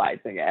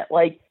internalizing it.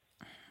 Like,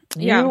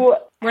 yeah, we're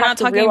not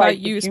talking about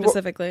you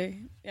specifically.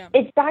 Yeah,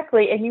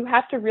 exactly. And you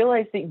have to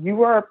realize that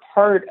you are a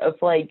part of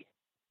like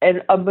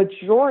a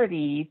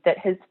majority that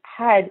has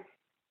had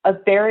a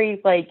very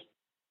like,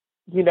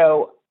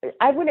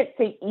 I wouldn't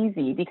say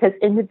easy, because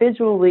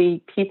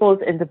people as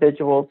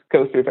individuals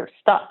go through their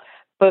stuff.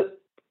 But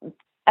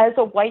as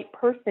a white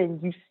person,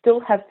 you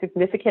still have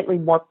significantly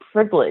more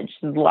privilege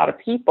than a lot of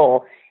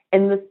people.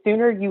 And the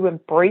sooner you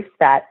embrace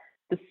that,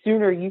 the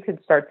sooner you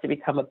can start to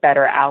become a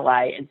better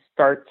ally and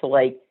start to,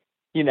 like,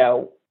 you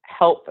know,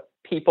 help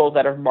people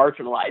that are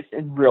marginalized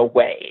in real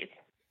ways.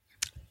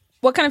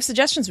 What kind of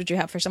suggestions would you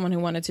have for someone who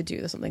wanted to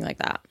do something like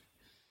that?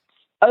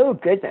 Oh,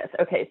 goodness.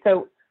 Okay.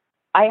 So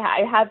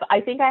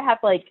I think I have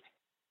like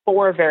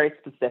 4 very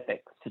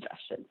specific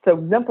suggestions. So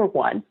number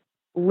 1,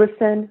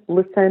 listen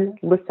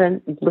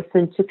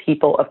to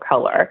people of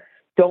color.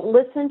 Don't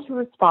listen to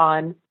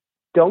respond.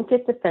 Don't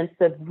get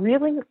defensive.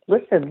 Really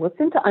listen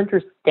to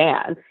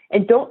understand,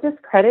 and don't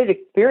discredit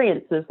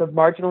experiences of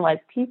marginalized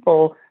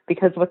people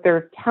because what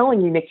they're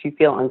telling you makes you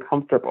feel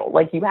uncomfortable.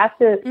 Like you have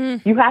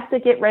to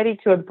get ready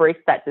to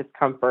embrace that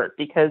discomfort,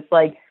 because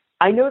like,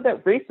 I know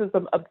that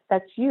racism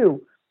upsets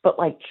you, but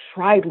like,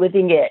 try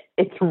living it.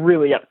 It's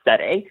really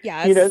upsetting.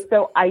 Yes. You know,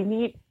 so I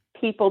need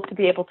people to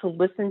be able to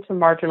listen to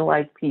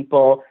marginalized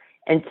people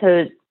and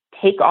to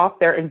take off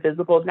their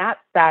invisible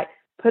knapsack,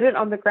 put it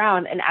on the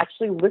ground, and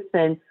actually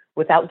listen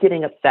without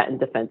getting upset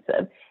and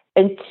defensive.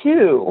 And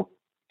 2,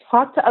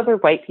 talk to other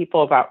white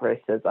people about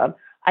racism.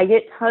 I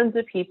get tons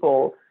of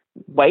people,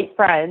 white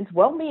friends,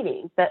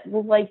 well-meaning, that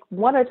will like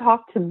want to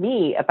talk to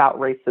me about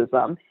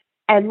racism.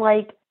 And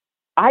like,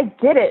 I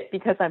get it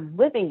because I'm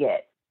living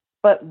it,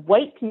 but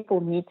white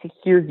people need to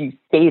hear you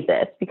say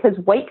this, because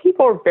white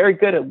people are very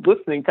good at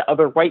listening to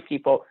other white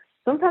people,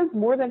 sometimes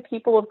more than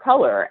people of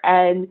color.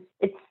 And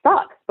it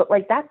sucks, but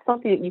like, that's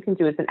something that you can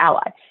do as an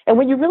ally. And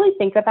when you really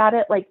think about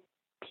it, like,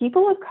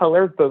 people of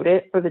color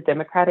voted for the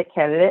Democratic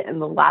candidate in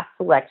the last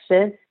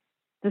election.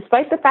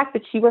 Despite the fact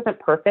that she wasn't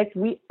perfect,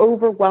 we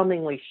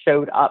overwhelmingly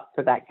showed up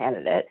for that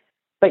candidate.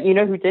 But you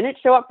know who didn't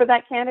show up for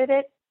that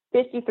candidate?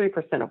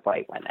 53% of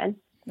white women.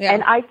 Yeah.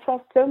 And I saw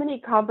so many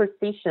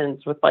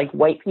conversations with like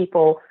white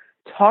people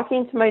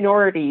talking to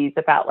minorities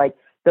about like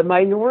the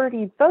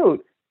minority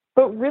vote,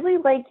 but really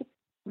like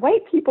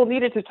white people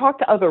needed to talk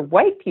to other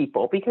white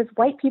people, because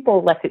white people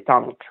elected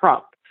Donald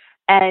Trump.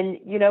 And,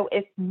 you know,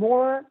 if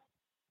more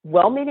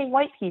well-meaning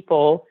white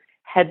people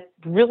had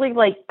really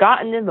like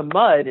gotten in the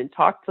mud and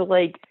talked to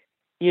like,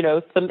 you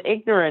know, some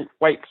ignorant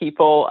white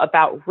people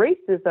about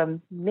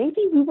racism,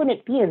 maybe we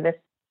wouldn't be in this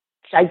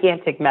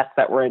gigantic mess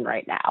that we're in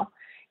right now,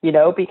 you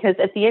know, because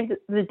at the end of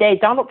the day,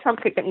 Donald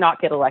Trump could not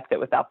get elected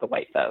without the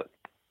white vote.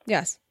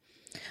 Yes.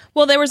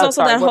 Well, there was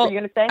also that whole, what were you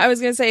gonna say? I was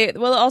going to say,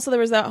 well, also there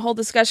was that whole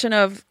discussion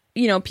of,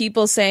 you know,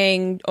 people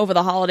saying over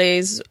the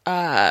holidays,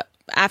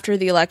 after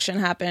the election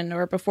happened,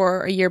 or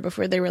before, a year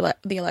before they were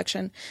the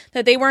election,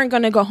 that they weren't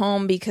going to go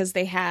home because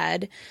they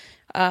had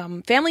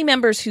family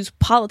members whose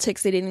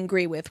politics they didn't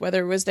agree with,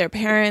 whether it was their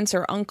parents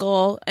or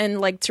uncle, and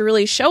like to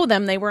really show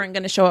them they weren't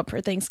going to show up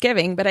for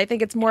Thanksgiving. But I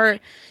think it's more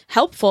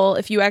helpful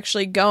if you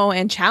actually go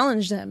and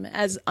challenge them,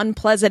 as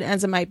unpleasant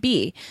as it might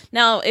be.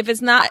 Now, if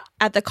it's not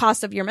at the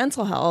cost of your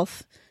mental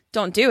health,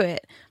 don't do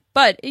it.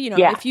 But, you know,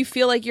 if you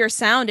feel like you're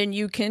sound and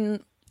you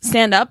can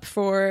stand up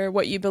for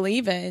what you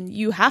believe in,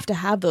 you have to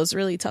have those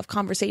really tough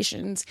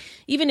conversations,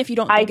 even if you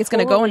don't think it's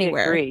going to go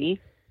anywhere.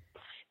 Agree.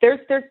 There's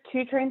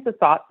 2 trains of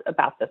thoughts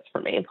about this for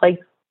me. Like,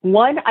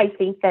 one, I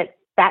think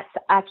that's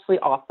actually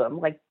awesome.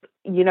 Like,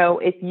 you know,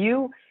 if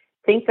you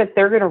think that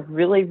they're going to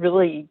really,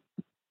 really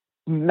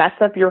mess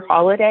up your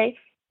holiday,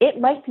 it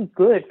might be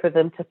good for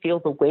them to feel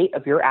the weight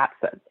of your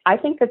absence. I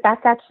think that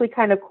that's actually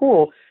kind of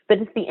cool. But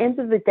at the end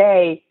of the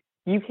day,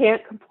 you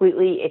can't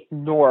completely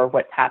ignore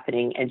what's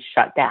happening and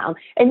shut down.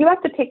 And you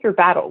have to pick your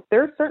battles.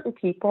 There are certain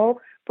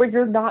people where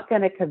you're not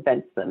going to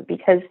convince them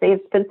because they've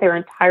spent their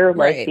entire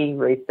life being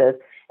racist.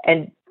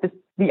 And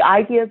the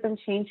idea of them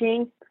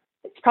changing,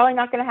 it's probably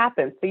not going to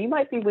happen. So you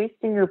might be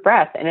wasting your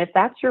breath. And if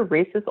that's your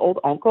racist old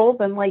uncle,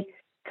 then like,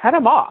 cut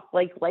them off.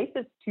 Like, life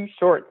is too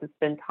short to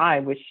spend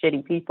time with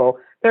shitty people.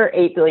 There are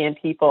 8 billion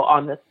people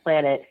on this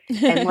planet.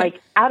 And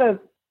like, out of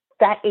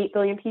that 8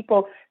 billion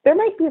people, there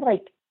might be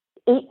like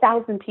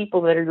 8,000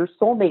 people that are your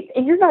soulmates,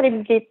 and you're not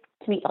even getting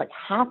to meet like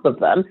half of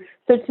them.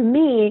 So to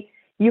me,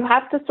 you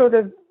have to sort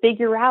of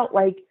figure out,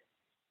 like,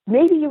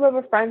 maybe you have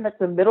a friend that's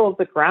in the middle of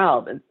the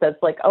ground and says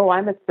like, oh,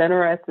 I'm a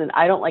centrist and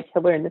I don't like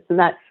Hillary and this and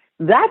that.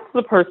 That's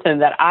the person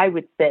that I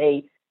would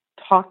say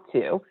talk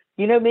to.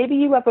 You know, maybe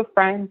you have a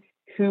friend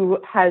who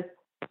has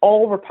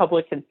all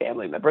Republican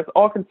family members,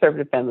 all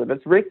conservative family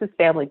members, racist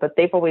family, but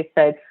they've always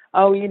said,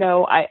 oh, you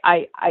know,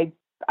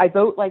 I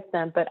vote like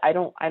them, but I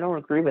don't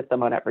agree with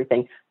them on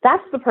everything.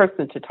 That's the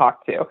person to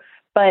talk to.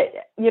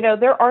 But, you know,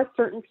 there are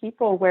certain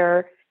people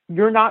where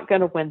you're not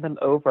going to win them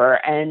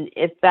over. And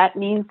if that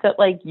means that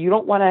like you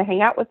don't want to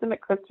hang out with them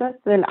at Christmas,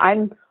 then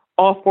I'm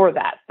all for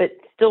that. But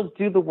still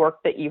do the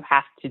work that you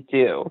have to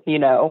do, you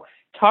know,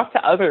 talk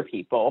to other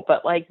people.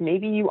 But like,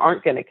 maybe you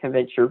aren't going to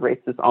convince your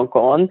racist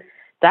uncle, and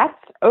that's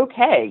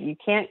okay. You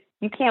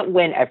can't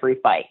win every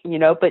fight, you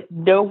know, but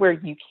know where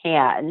you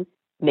can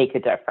make a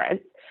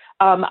difference.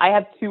 I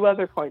have 2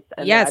 other points.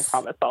 And yes.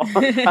 I promise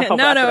I'll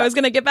no, I was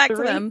going to get back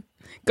to them.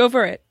 Go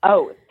for it.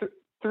 Oh,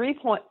 3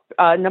 points.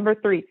 Number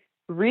 3,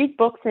 read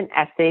books and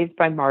essays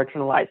by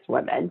marginalized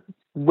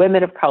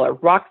women of color.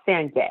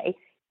 Roxane Gay,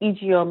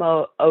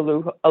 Ijeoma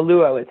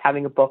Oluo is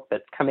having a book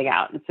that's coming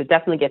out. And so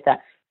definitely get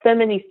that.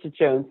 Feminista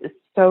Jones is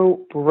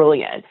so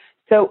brilliant.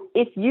 So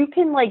if you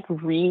can like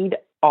read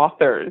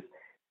authors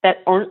that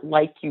aren't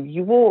like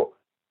you will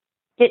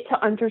get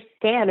to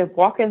understand and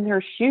walk in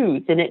their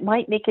shoes, and it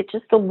might make it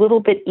just a little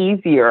bit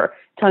easier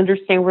to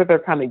understand where they're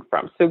coming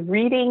from. So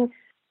reading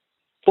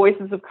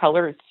voices of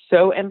color is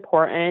so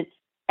important.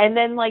 And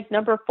then like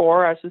number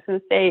 4, I was just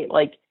going to say,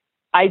 like,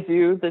 I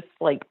do this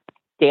like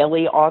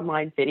daily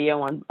online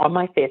video on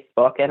my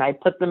Facebook, and I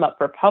put them up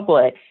for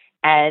public,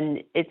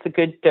 and it's a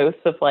good dose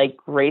of like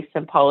race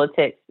and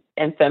politics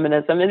and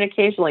feminism and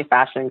occasionally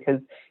fashion, because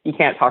you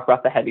can't talk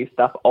about the heavy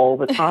stuff all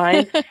the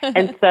time.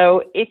 And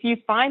so if you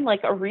find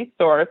like a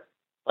resource,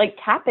 like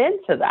tap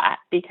into that,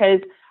 because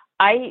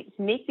I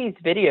make these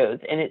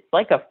videos and it's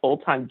like a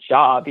full-time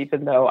job,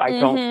 even though I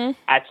don't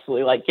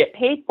actually like get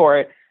paid for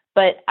it.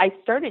 But I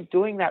started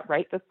doing that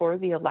right before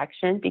the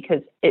election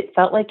because it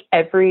felt like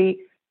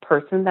every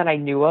person that I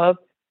knew of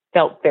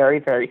felt very,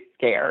 very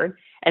scared.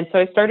 And so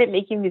I started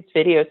making these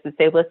videos to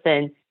say,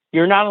 listen,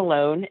 you're not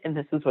alone, and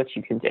this is what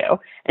you can do.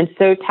 And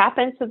so tap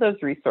into those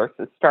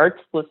resources. Start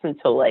to listen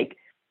to like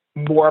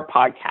more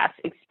podcasts.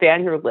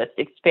 Expand your list.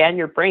 Expand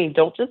your brain.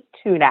 Don't just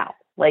tune out.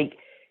 Like,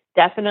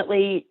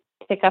 definitely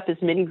pick up as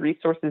many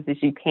resources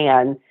as you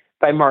can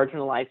by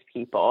marginalized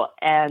people.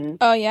 And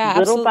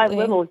little by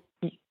little,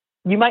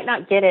 you might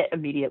not get it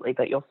immediately,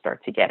 but you'll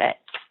start to get it.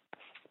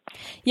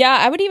 Yeah,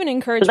 I would even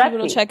encourage people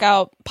to check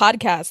out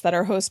podcasts that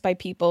are hosted by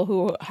people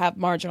who have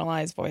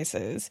marginalized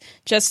voices.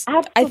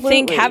 I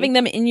think having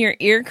them in your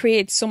ear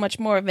creates so much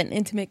more of an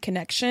intimate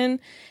connection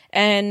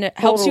and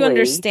helps you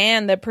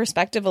understand the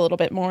perspective a little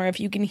bit more. If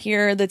you can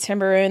hear the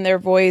timbre in their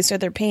voice or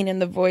their pain in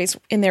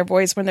their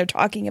voice when they're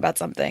talking about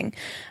something.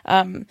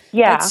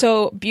 That's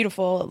so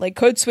beautiful. Like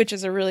Code Switch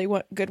is a really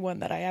good one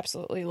that I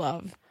absolutely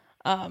love.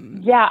 I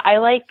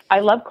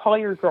love Call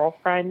Your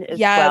Girlfriend as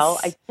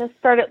well. I just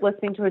started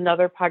listening to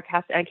another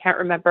podcast and I can't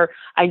remember.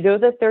 I know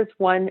that there's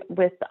one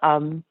with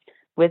W.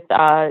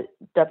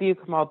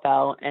 Kamal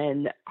Bell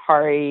and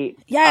Hari.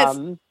 Their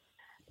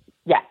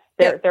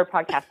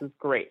podcast is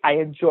great. I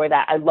enjoy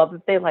that. I love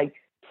that they like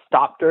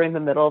stop during the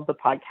middle of the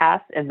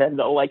podcast and then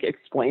they'll like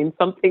explain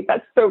something.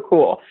 That's so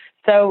cool.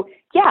 So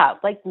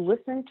like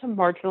listen to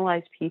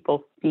marginalized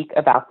people speak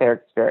about their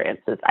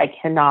experiences. I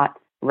cannot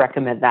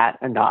recommend that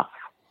enough.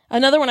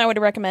 Another one I would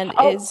recommend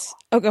is...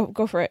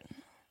 go for it.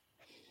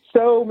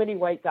 So Many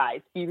White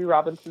Guys. Phoebe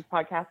Robinson's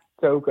podcast.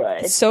 So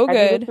good. So good.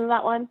 Have you listened to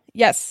that one?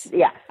 Yes.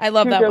 Yeah. I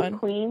love that one.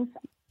 Queens.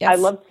 Yes. I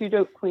love Two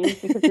Dope Queens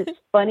because it's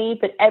funny,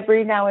 but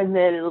every now and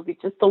then it'll be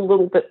just a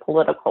little bit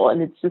political.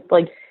 And it's just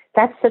like,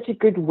 that's such a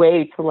good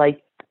way to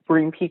like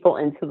bring people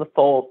into the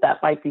fold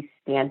that might be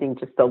standing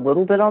just a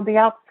little bit on the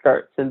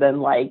outskirts. And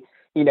then like,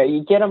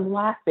 you get them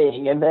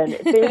laughing. And then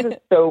they're just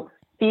so...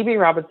 Phoebe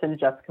Robinson and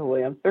Jessica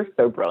Williams, they're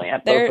so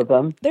brilliant, both of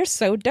them. They're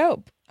so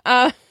dope.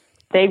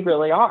 They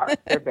really are.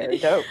 They're very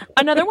dope.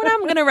 Another one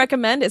I'm going to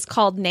recommend is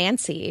called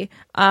Nancy.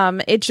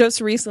 It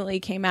just recently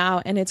came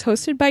out, and it's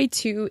hosted by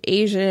 2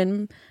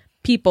 Asian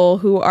people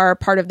who are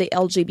part of the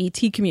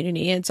LGBT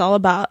community. It's all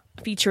about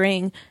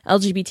featuring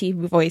LGBT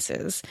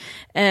voices.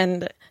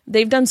 And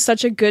they've done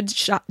such a good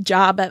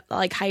job at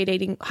like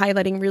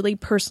highlighting really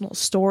personal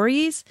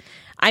stories.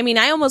 I mean,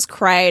 I almost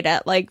cried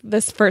at like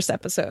this first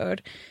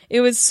episode. It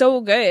was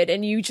so good.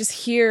 And you just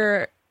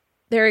hear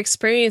their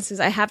experiences.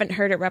 I haven't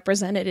heard it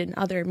represented in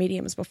other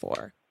mediums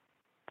before.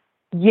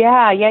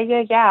 Yeah.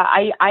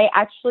 I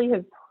actually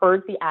have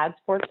heard the ads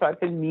for it, so I've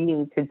been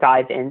meaning to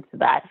dive into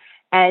that.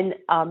 And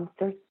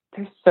there's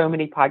so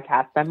many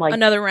podcasts. I'm like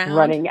Another Round.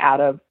 Running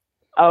out of,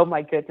 oh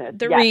my goodness.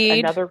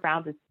 Read. Another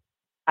Round is,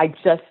 I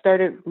just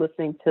started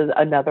listening to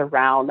Another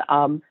Round.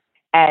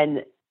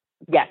 And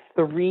yes,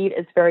 The Read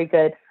is very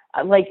good.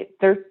 Like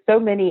there's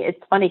so many.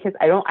 It's funny because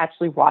I don't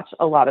actually watch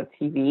a lot of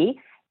TV,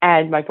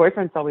 and my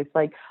boyfriend's always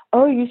like,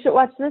 "Oh, you should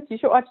watch this. You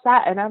should watch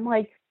that." And I'm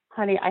like,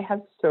 "Honey, I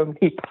have so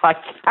many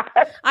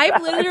podcasts."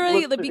 I've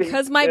literally,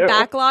 because my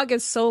backlog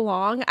is so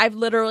long, I've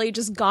literally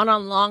just gone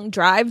on long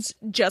drives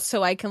just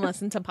so I can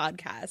listen to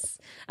podcasts.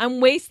 I'm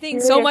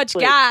wasting so much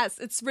gas.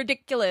 It's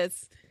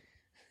ridiculous.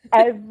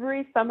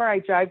 Every summer I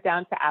drive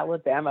down to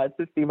Alabama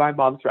to see my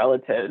mom's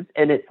relatives,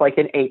 and it's like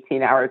an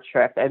 18-hour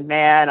trip. And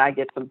man, I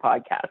get some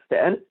podcasts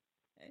in.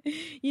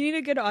 You need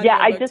a good audio. Yeah,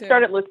 I just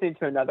started listening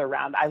to Another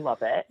Round. I love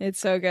it. It's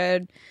so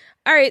good.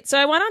 All right, so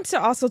I wanted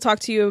to also talk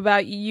to you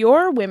about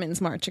your Women's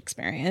March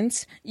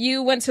experience.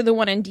 You went to the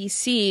one in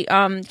D.C.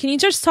 Can you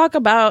just talk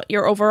about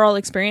your overall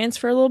experience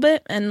for a little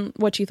bit and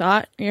what you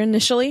thought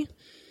initially?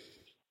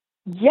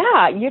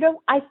 Yeah,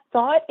 I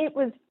thought it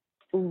was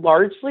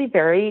largely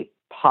very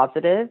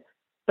positive,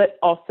 but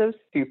also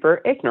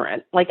super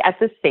ignorant. Like at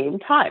the same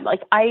time,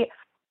 like I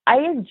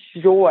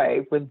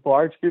enjoy when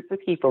large groups of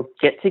people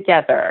get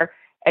together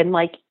and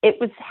like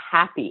it was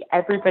happy.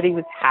 Everybody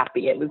was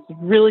happy. It was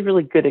really,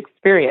 really good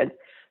experience.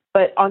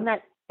 But on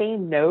that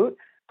same note,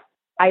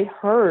 I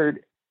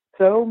heard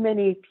so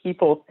many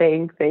people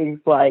saying things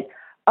like,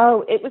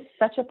 "Oh, it was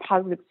such a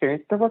positive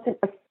experience. There wasn't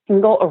a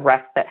single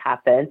arrest that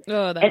happened."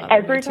 And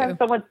every time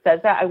someone says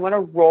that, I want to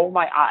roll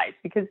my eyes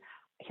because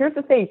here's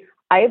the thing.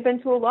 I have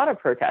been to a lot of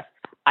protests.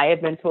 I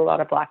have been to a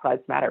lot of Black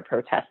Lives Matter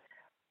protests.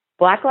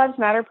 Black Lives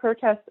Matter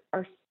protests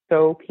are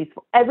so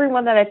peaceful.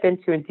 Everyone that I've been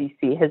to in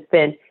DC has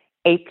been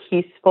a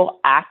peaceful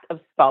act of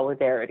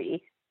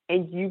solidarity.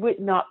 And you would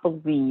not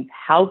believe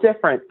how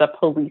different the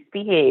police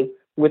behave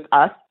with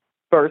us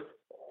versus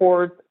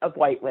hordes of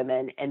white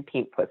women and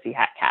pink pussy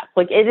hat cats.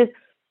 Like, it is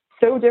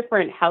so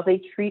different how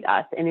they treat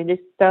us. And it is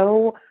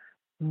so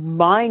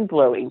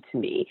mind-blowing to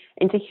me.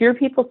 And to hear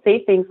people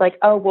say things like,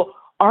 oh, well,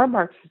 our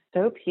march was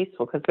so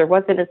peaceful because there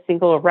wasn't a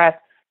single arrest,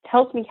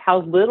 tells me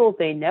how little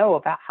they know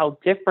about how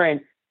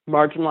different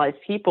marginalized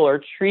people are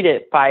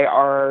treated by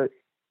our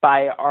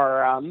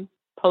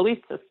police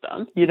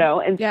system, you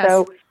know? And Yes.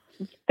 so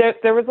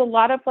there was a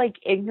lot of like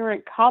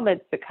ignorant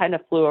comments that kind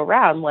of flew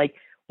around. Like,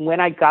 when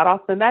I got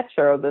off the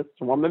metro, this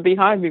woman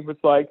behind me was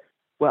like,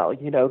 well,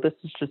 you know, this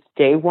is just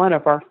day one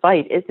of our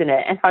fight, isn't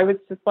it? And I was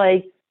just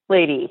like,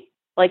 lady,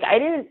 like, I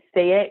didn't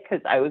say it because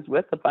I was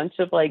with a bunch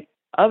of like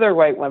other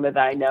white women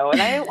that I know,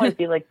 and I didn't want to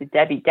be like the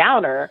Debbie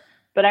Downer,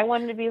 but I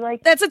wanted to be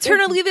like, That's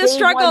eternally it's the day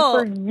struggle.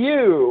 one for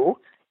you.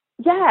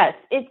 Yes,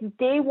 it's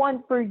day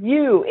one for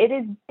you. It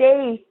is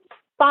day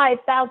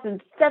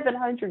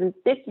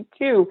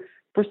 5,752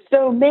 for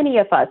so many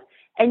of us.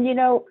 And, you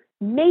know,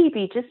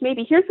 maybe, just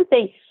maybe, here's the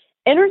thing.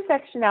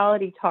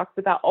 Intersectionality talks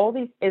about all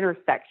these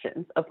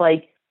intersections of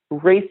like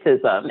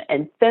racism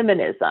and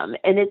feminism.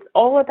 And it's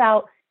all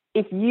about,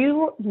 if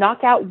you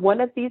knock out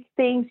one of these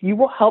things, you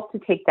will help to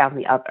take down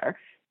the other.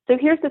 So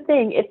here's the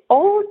thing. If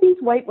all of these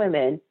white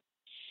women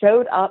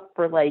showed up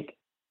for like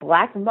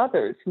Black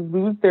mothers who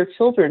lose their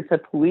children to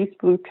police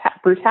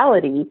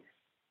brutality,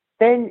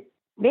 then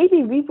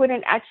maybe we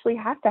wouldn't actually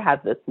have to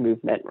have this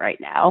movement right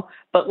now.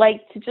 But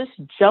like, to just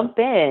jump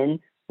in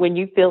when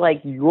you feel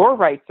like your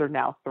rights are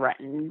now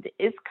threatened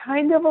is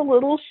kind of a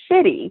little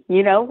shitty,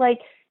 you know? Like,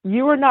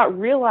 you are not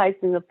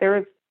realizing that there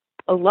is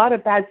a lot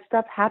of bad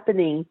stuff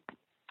happening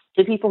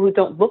to people who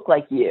don't look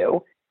like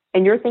you.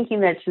 And you're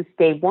thinking that it's just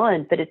day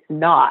one, but it's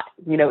not.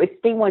 You know, it's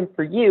day one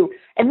for you.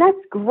 And that's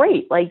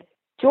great. Like,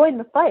 join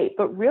the fight,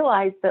 but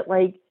realize that,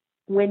 like,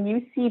 when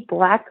you see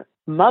Black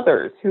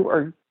mothers who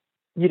are,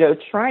 you know,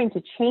 trying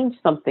to change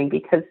something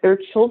because their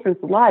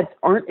children's lives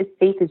aren't as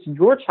safe as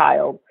your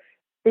child,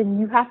 then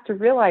you have to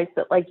realize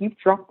that, like, you've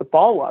dropped the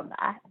ball on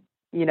that,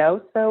 you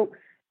know? So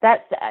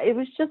it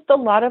was just a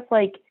lot of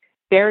like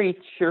very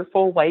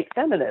cheerful white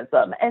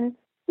feminism. And,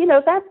 you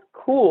know, that's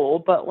cool,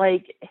 but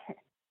like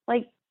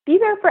be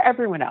there for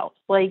everyone else.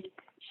 Like,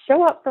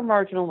 show up for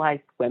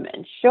marginalized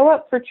women, show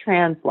up for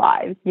trans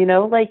lives, you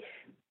know, like,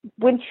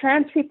 when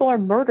trans people are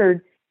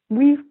murdered,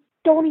 we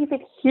don't even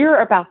hear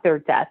about their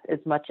death as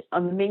much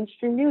on the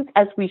mainstream news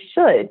as we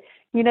should,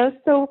 you know?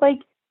 So like,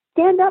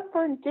 stand up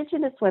for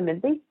Indigenous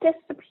women. They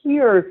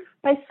disappear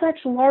by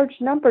such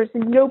large numbers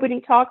and nobody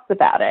talks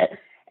about it.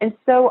 And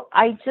so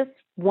I just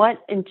want,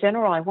 in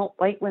general, I want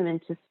white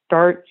women to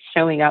start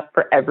showing up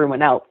for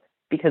everyone else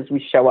because we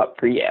show up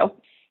for you.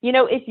 You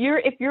know, if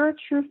you're a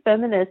true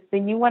feminist,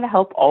 then you want to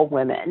help all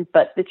women.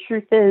 But the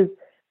truth is,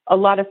 a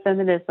lot of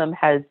feminism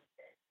has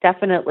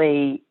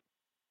definitely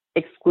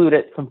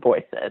excluded some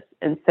voices.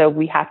 And so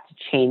we have to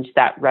change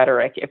that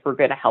rhetoric if we're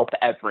going to help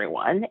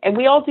everyone. And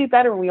we all do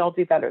better when we all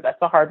do better.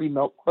 That's a Harvey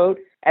Milk quote,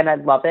 and I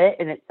love it.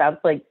 And it sounds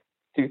like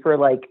super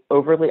like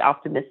overly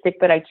optimistic,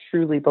 but I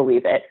truly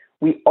believe it.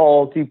 We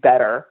all do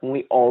better when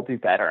we all do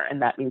better.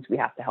 And that means we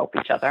have to help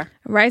each other.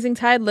 Rising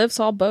tide lifts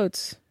all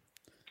boats.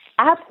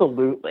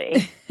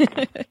 Absolutely.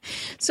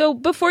 So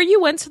before you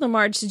went to the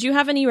march, did you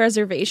have any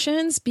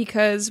reservations?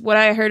 Because what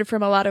I heard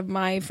from a lot of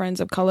my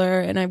friends of color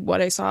and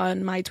what I saw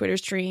in my Twitter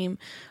stream,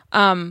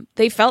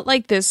 they felt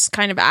like this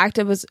kind of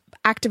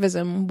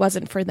activism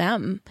wasn't for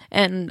them.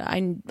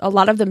 And a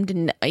lot of them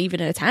didn't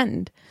even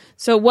attend.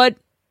 So what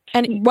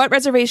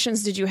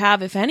reservations did you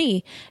have, if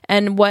any?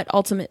 And what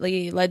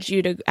ultimately led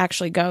you to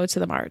actually go to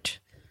the march?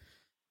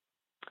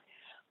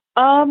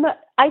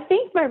 I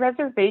think my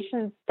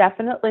reservations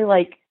definitely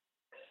like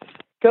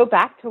go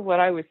back to what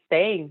I was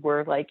saying,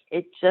 where like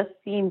it just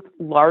seemed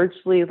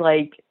largely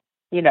like,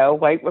 you know,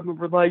 white women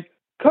were like,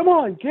 come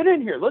on, get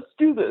in here, let's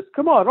do this,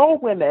 come on, all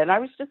women. I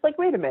was just like,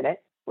 wait a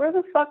minute, where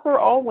the fuck were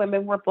all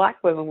women? We're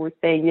Black women. We're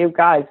saying, you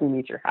guys, we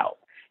need your help,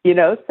 you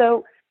know?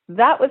 So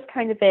that was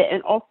kind of it.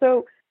 And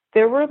also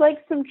there were like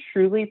some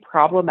truly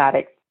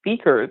problematic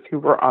speakers who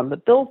were on the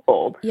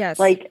billboard. Yes.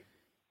 Like,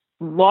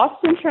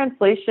 Lost in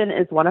Translation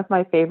is one of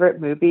my favorite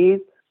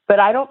movies, but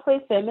I don't play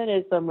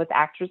feminism with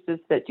actresses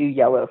that do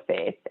yellow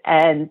face.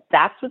 And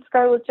that's what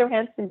Scarlett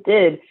Johansson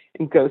did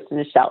in Ghost in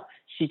the Shell.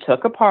 She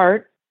took a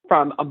part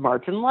from a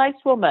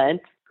marginalized woman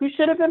who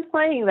should have been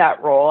playing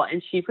that role,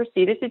 and she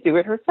proceeded to do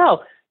it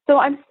herself. So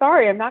I'm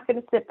sorry, I'm not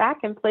going to sit back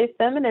and play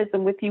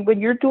feminism with you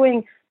when you're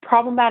doing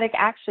problematic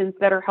actions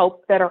that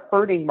are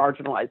hurting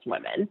marginalized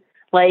women.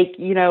 Like,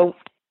 you know,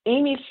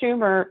 Amy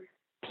Schumer,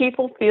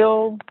 people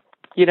feel,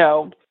 you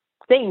know,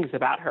 things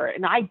about her.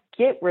 And I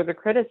get where the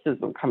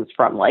criticism comes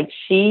from. Like,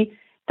 she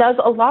does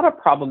a lot of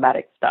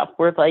problematic stuff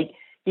where, like,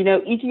 you know,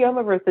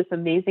 Ijeoma wrote this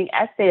amazing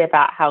essay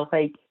about how,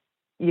 like,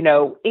 you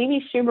know,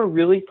 Amy Schumer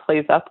really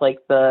plays up like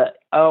the,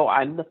 oh,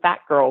 I'm the fat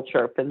girl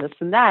trope and this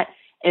and that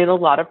in a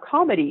lot of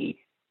comedy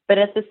But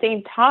at the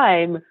same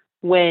time,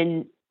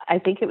 when I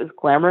think it was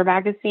Glamour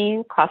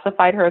magazine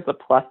classified her as a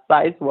plus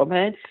size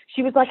woman,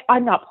 she was like,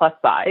 I'm not plus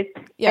size.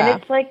 Yeah. And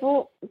it's like,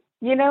 well,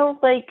 you know,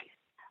 like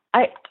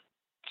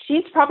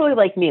she's probably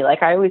like me.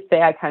 Like I always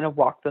say, I kind of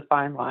walk the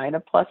fine line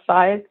of plus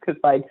size because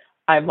like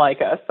I'm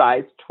like a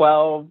size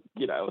 12,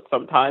 you know,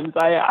 sometimes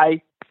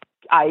I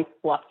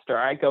fluster,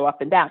 I go up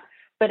and down.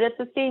 But at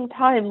the same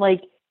time,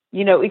 like,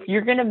 you know, if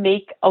you're going to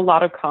make a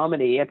lot of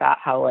comedy about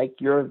how like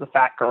you're the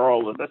fat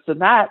girl or this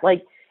and that,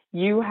 like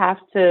you have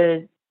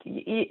to,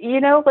 you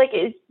know, like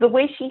it's the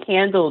way she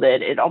handled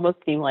it, it almost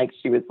seemed like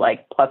she was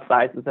like plus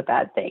size is a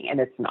bad thing,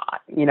 and it's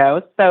not, you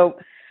know. So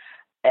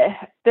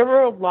there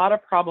were a lot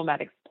of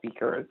problematic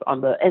speakers on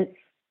the, and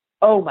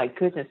oh my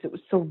goodness, it was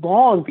so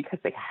long because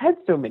they had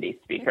so many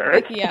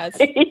speakers. Yes.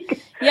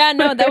 Yeah,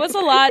 no, that was a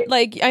lot.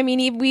 Like, I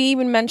mean, we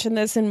even mentioned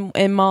this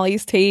in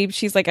Molly's tape.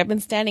 She's like, I've been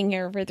standing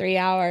here for 3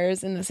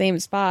 hours in the same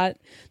spot.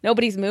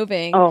 Nobody's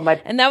moving. Oh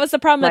my! And that was the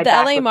problem at the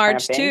LA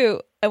March cramping.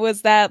 too. It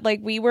was that like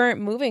we weren't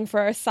moving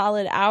for a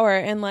solid hour,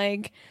 and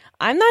like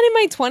I'm not in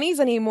my 20s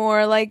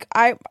anymore. Like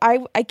I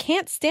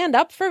can't stand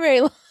up for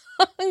very long.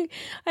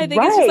 I think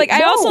it's just like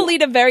I also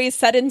lead a very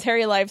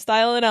sedentary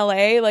lifestyle in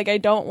LA. Like I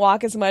don't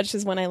walk as much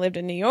as when I lived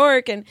in New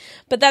York,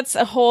 but that's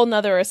a whole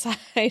nother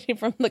aside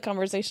from the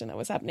conversation that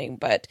was happening.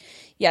 But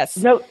yes,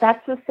 no,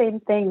 that's the same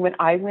thing. When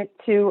I went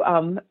to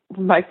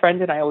my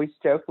friend and I always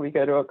joke when we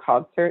go to a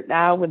concert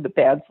now when the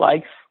band's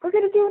like, we're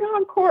gonna do an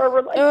encore.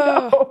 We're like,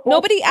 no.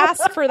 Nobody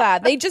asked for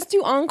that. They just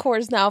do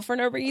encores now for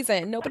no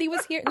reason. Nobody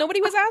was here. Nobody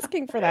was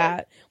asking for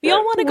that. We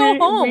all want to go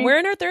home. We're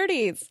in our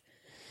 30s.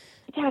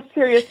 Yeah,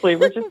 seriously.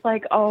 We're just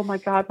like, oh my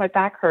God, my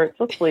back hurts.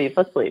 Let's leave.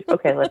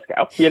 Okay, let's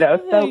go. You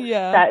know, so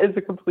that is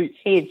a complete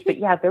change. But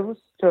yeah, there were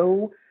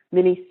so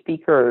many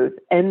speakers,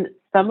 and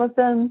some of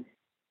them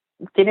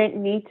didn't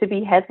need to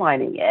be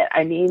headlining it.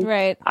 I mean,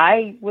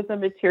 I was a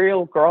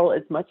Material Girl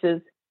as much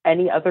as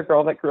any other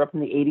girl that grew up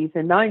in the 80s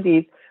and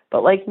 90s.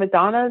 But like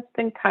Madonna's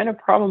been kind of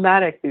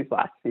problematic these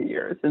last few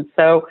years. And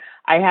so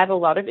I had a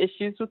lot of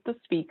issues with the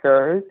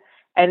speakers.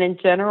 And in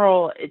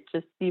general, it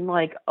just seemed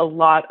like a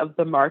lot of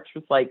the march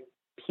was like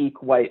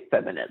peak white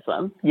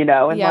feminism, you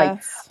know, and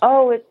like,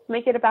 oh, it's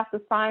make it about the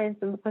science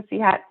and the pussy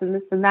hats and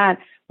this and that.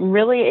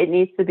 Really, it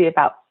needs to be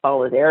about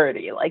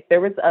solidarity. Like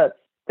there was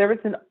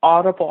an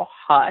audible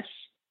hush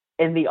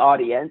in the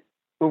audience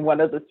when one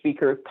of the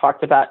speakers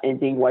talked about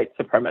ending white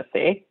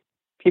supremacy.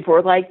 People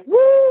were like,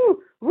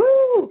 woo,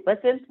 woo,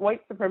 let's end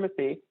white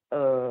supremacy.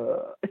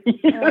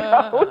 You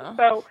know?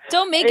 So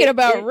don't make it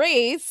about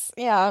race.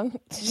 Yeah.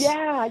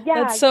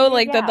 That's so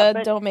like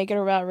the don't make it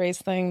about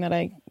race thing that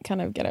I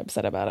kind of get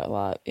upset about a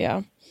lot.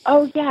 Yeah.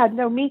 Oh yeah,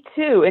 no, me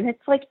too. And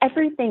it's like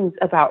everything's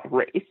about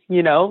race,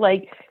 you know,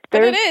 like.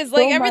 But it is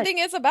like everything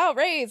is about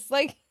race.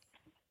 Like.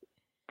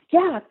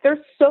 Yeah, there's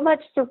so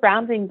much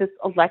surrounding this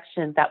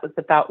election that was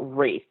about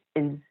race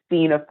and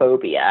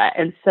xenophobia.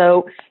 And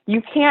so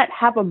you can't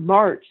have a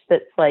march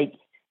that's like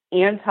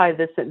anti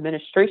this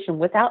administration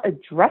without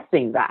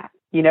addressing that.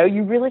 You know,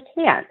 you really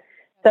can't.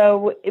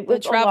 So it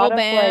was the travel a lot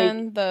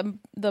ban, of like,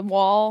 the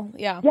wall.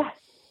 Yeah. Yes.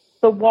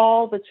 The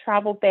wall, the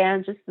travel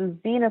ban, just the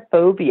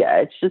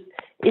xenophobia.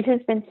 It has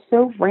been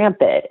so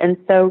rampant. And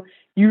so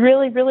you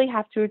really, really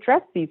have to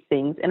address these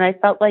things. And I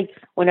felt like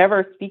whenever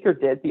a speaker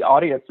did, the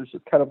audience was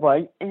just kind of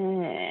like,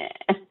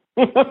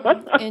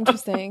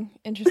 Interesting.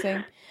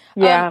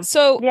 Yeah.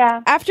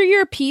 After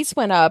your piece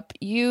went up,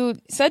 you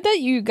said that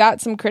you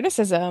got some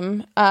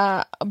criticism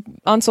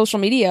on social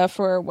media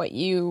for what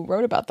you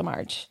wrote about the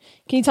march.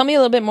 Can you tell me a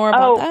little bit more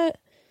about that?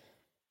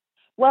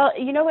 Well,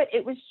 you know what?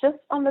 It was just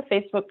on the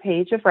Facebook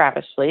page of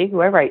Ravishly,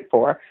 who I write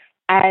for,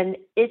 and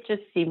it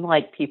just seemed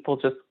like people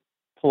just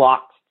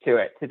flocked to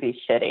it to be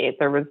shitty.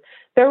 There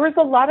was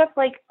a lot of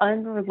like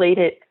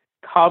unrelated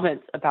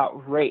comments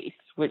about race,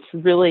 which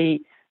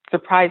really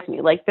surprised me.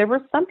 Like there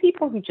were some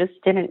people who just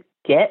didn't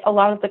get a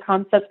lot of the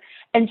concepts.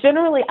 And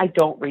generally, I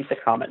don't read the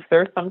comments.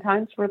 There are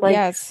sometimes where like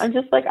I'm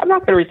just like, I'm not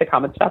going to read the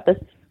comments about this.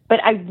 But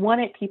I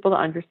wanted people to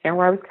understand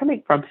where I was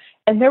coming from.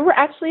 And there were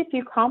actually a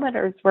few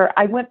commenters where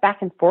I went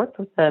back and forth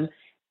with them.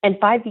 And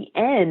by the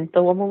end,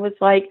 the woman was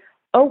like,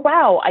 oh,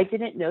 wow, I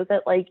didn't know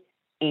that like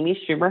Amy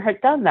Schumer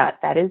had done that.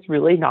 That is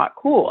really not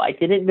cool. I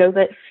didn't know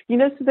that, you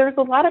know, so there's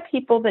a lot of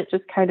people that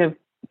just kind of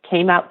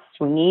came out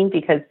swinging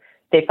because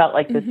they felt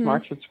like this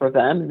march was for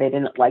them. And they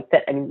didn't like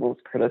that anyone was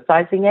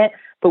criticizing it.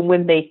 But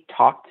when they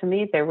talked to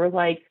me, they were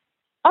like,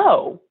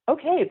 oh,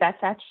 okay,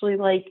 that's actually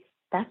like,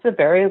 that's a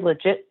very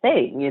legit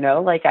thing, you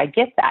know, like I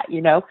get that, you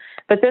know,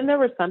 but then there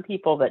were some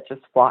people that just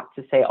flocked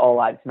to say all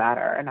lives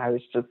matter. And I was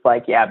just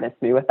like, yeah, miss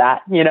me with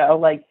that. You know,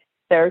 like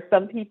there are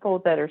some people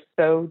that are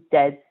so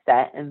dead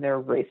set in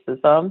their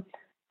racism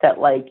that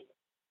like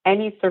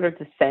any sort of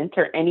dissent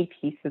or any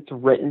piece that's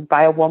written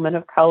by a woman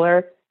of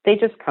color, they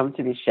just come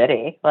to be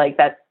shitty. Like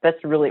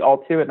that's really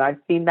all too. And I've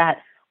seen that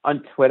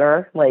on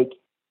Twitter. Like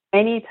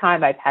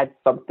anytime I've had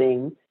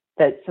something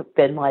that's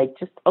been like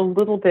just a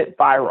little bit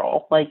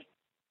viral, like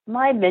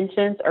my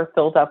mentions are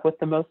filled up with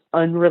the most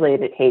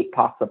unrelated hate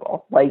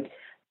possible. Like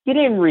you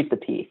didn't read the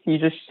piece. You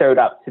just showed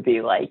up to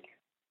be like,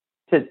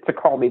 to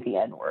call me the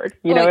N-word.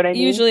 You know what I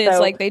mean? Usually it's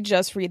So, like they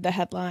just read the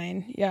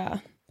headline. Yeah.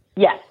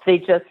 yes, they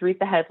just read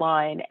the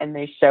headline and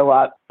they show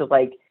up to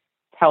like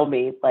tell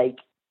me like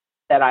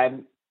that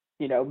I'm,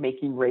 you know,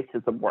 making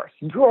racism worse.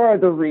 You're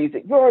the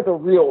reason. You're the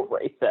real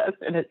racist.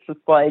 And it's just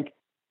like,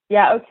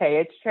 yeah, okay,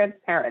 it's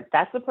transparent.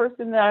 That's a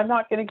person that I'm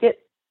not going to get,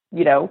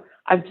 you know,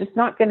 I'm just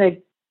not going to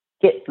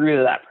get through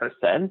to that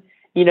person.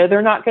 You know,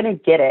 they're not going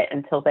to get it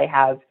until they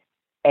have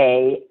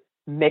a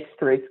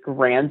mixed race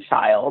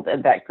grandchild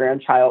and that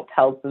grandchild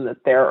tells them that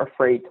they're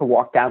afraid to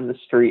walk down the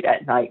street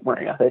at night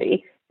wearing a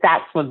hoodie.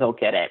 That's when they'll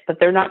get it, but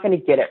they're not going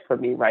to get it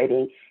from me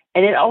writing.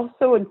 And it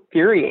also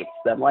infuriates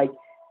them. Like,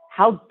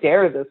 how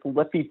dare this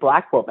lippy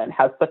Black woman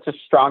have such a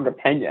strong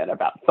opinion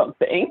about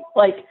something?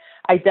 Like,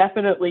 I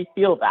definitely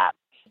feel that.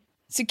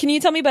 So can you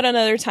tell me about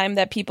another time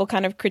that people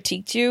kind of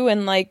critiqued you,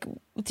 and like,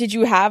 did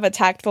you have a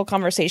tactful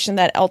conversation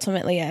that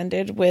ultimately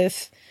ended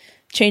with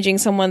changing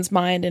someone's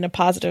mind in a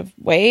positive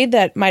way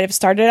that might have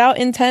started out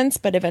intense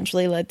but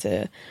eventually led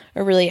to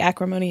a really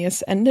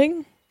acrimonious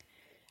ending?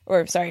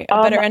 Or, sorry,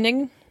 a better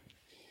ending?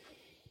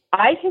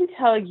 I can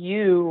tell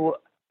you,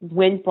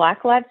 when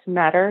Black Lives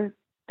Matter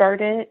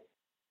started,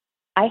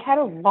 I had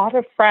a lot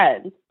of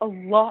friends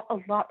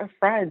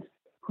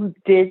who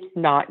did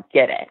not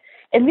get it.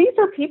 And these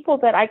are people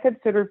that I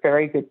consider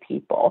very good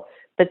people,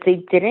 but they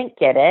didn't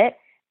get it.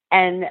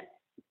 And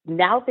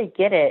now they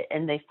get it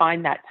and they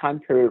find that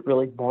time period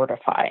really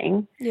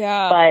mortifying.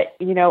 Yeah. But,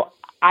 you know,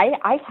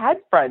 I had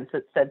friends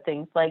that said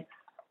things like,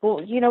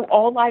 well, you know,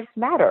 all lives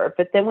matter.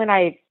 But then when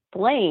I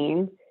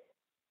explained,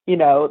 you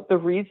know, the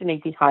reasoning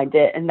behind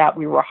it and that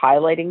we were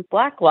highlighting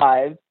Black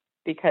lives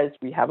because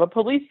we have a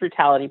police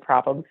brutality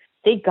problem,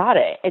 they got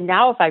it. And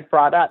now if I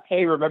brought up,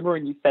 hey, remember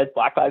when you said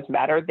Black Lives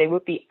Matter, they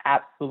would be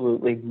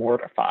absolutely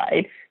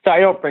mortified. So I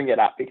don't bring it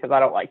up because I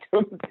don't like to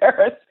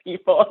embarrass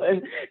people.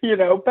 And, you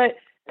know, but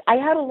I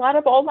had a lot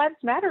of All Lives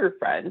Matter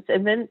friends,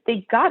 and then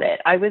they got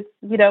it. I was,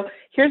 you know,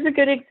 here's a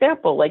good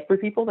example, like for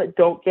people that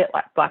don't get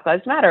Black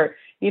Lives Matter,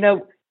 you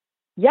know,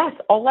 yes,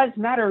 all lives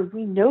matter.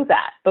 We know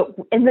that. But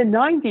in the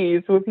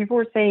 90s, when people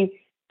were saying,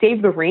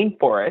 save the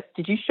rainforest,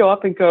 did you show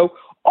up and go,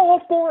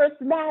 all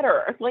forests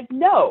matter? Like,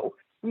 no.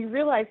 We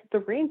realized the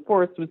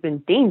rainforest was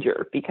in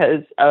danger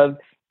because of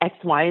X,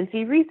 Y, and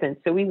Z reasons.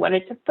 So we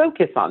wanted to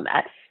focus on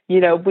that. You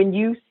know, when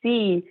you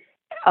see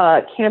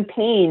a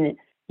campaign,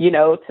 you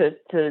know,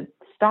 to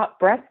stop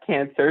breast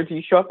cancer, do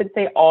you show up and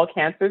say all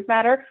cancers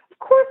matter? Of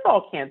course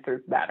all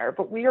cancers matter,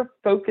 but we are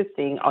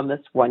focusing on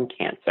this one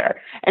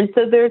cancer. And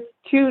so there's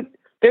two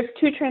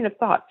train of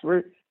thoughts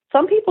where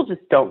some people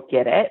just don't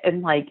get it.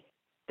 And like,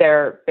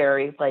 they're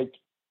very like,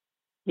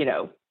 you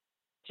know,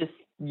 just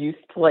used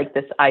to like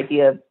this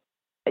idea of,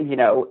 you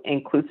know,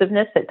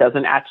 inclusiveness that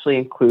doesn't actually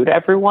include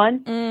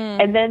everyone.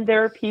 And then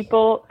there are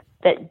people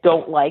that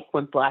don't like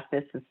when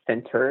Blackness is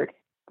centered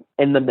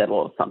in the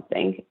middle of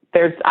something.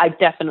 I've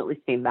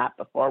definitely seen that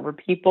before, where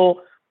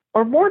people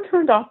are more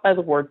turned off by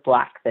the word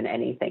Black than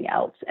anything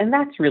else. And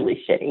that's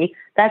really shitty.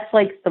 That's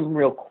like some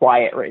real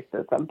quiet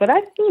racism, but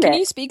I've seen it. Can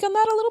you speak on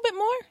that a little bit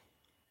more?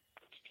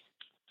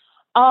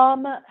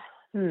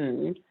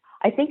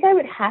 I think I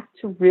would have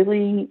to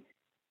really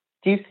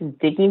do some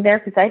digging there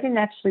because I didn't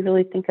actually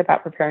really think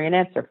about preparing an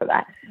answer for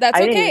that. That's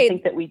I okay. didn't even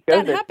think that we'd go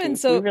That this happened,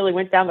 deep. so- We really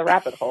went down the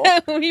rabbit hole.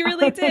 We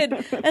really did.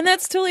 And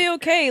that's totally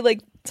okay.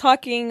 Like,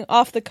 talking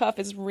off the cuff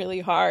is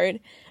really hard.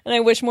 And I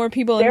wish more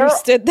people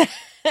understood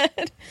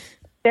that.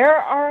 There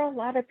are a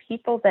lot of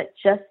people that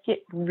just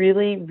get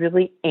really,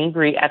 really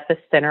angry at the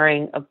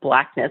centering of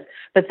Blackness,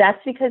 but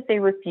that's because they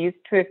refuse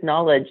to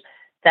acknowledge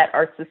that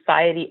our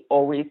society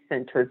always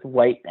centers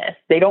whiteness.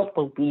 They don't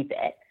believe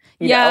it,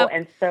 you know?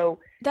 And so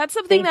that's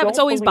something that's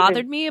always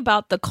bothered in me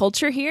about the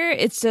culture here.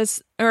 It's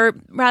just, or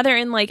rather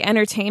in like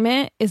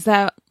entertainment, is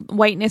that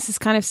whiteness is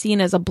kind of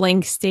seen as a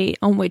blank state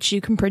on which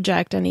you can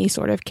project any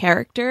sort of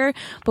character.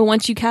 But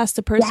once you cast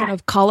a person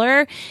of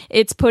color,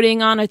 it's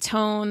putting on a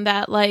tone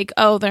that like,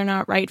 oh, they're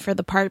not right for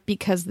the part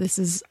because this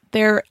is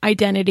their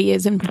identity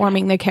is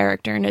informing the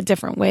character in a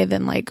different way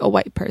than like a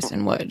white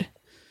person would.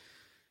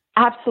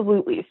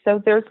 Absolutely.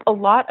 So there's a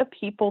lot of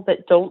people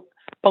that don't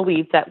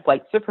believe that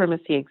white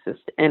supremacy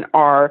exists in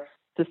our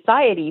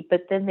society,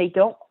 but then they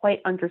don't quite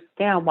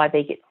understand why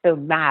they get so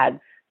mad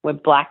when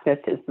Blackness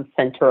is the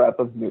center of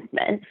a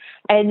movement.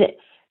 And,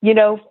 you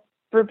know,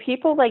 for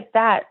people like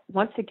that,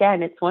 once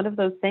again, it's one of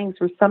those things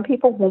where some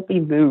people won't be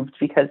moved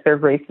because their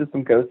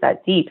racism goes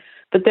that deep.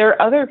 But there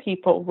are other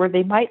people where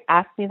they might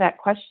ask me that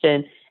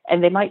question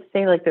and they might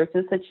say, like, there's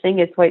no such thing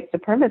as white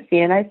supremacy.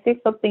 And I say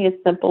something as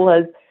simple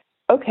as,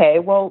 okay,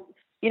 well,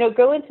 you know,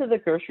 go into the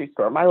grocery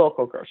store, my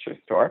local grocery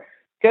store,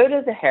 go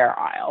to the hair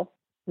aisle.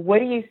 What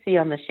do you see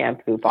on the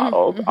shampoo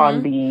bottles,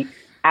 on the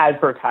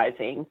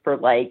advertising for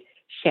like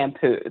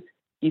shampoos?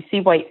 You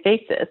see white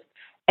faces.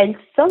 And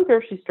some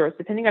grocery stores,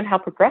 depending on how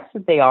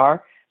progressive they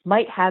are,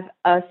 might have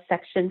a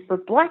section for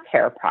Black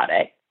hair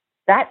products.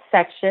 That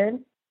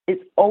section is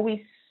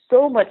always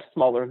so much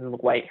smaller than the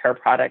white hair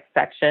product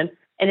section,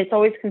 and it's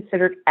always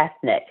considered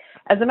ethnic.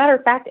 As a matter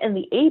of fact, in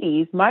the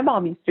 80s, my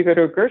mom used to go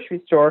to a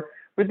grocery store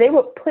where they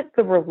would put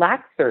the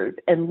relaxers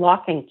in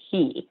lock and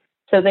key.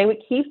 So they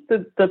would keep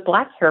the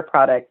black hair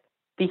product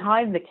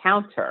behind the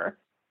counter,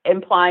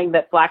 implying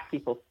that black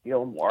people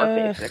steal more,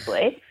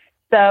 basically.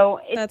 So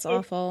that's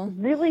awful.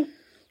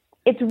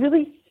 It's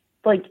really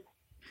like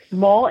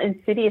small,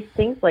 insidious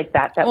things like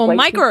that white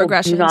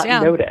microaggressions, people do not yeah.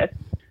 notice.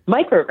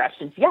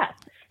 Microaggressions, yes.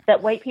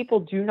 That white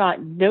people do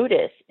not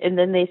notice. And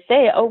then they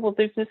say, oh, well,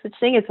 there's no such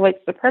thing as white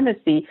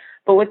supremacy.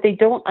 But what they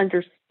don't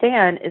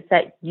understand is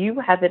that you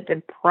haven't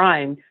been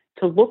primed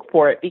to look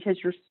for it because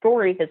your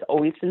story has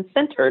always been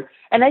centered.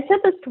 And I said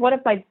this to one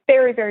of my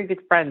very, very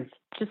good friends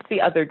just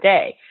the other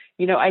day.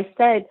 You know, I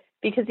said,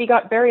 because he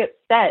got very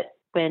upset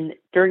when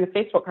during a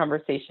Facebook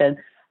conversation,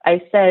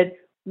 I said,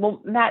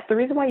 well, Matt, the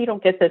reason why you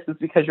don't get this is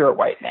because you're a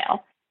white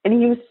male. And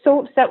he was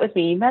so upset with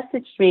me. He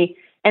messaged me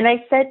and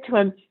I said to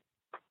him,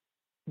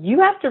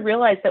 you have to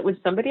realize that when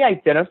somebody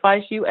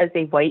identifies you as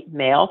a white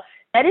male,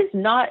 that is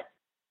not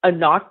a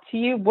knock to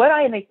you. What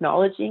I am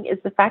acknowledging is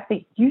the fact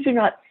that you do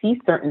not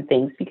see certain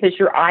things because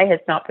your eye has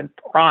not been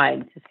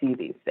primed to see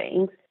these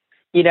things,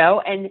 you know?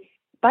 And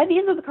by the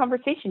end of the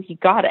conversation, he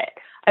got it.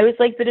 I was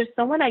like, but if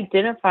someone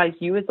identifies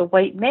you as a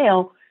white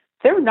male,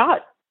 they're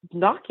not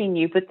knocking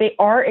you, but they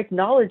are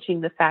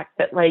acknowledging the fact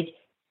that, like,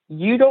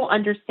 you don't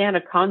understand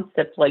a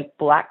concept like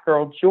Black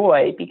girl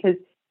joy because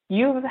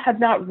you have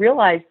not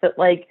realized that,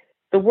 like,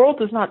 the world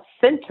does not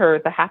center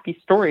the happy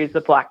stories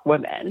of Black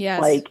women. Yes.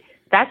 Like,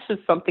 that's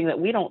just something that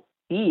we don't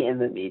see in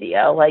the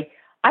media. Like,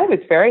 I was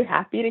very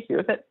happy to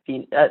hear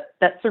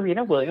that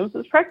Serena Williams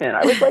was pregnant.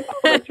 I was like, oh,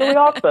 that's really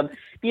awesome.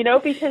 You know,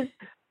 because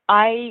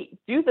I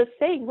do this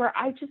thing where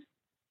I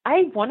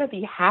want to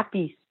be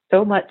happy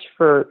so much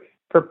for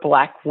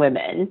Black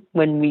women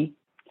when we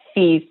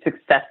see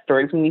success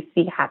stories, when we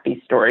see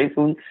happy stories,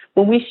 when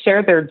we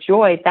share their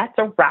joy. That's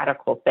a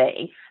radical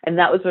thing. And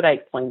that was what I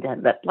explained to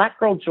him, that Black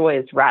girl joy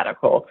is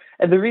radical.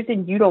 And the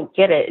reason you don't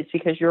get it is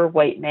because you're a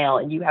white male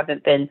and you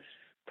haven't been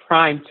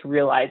primed to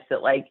realize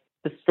that, like,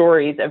 the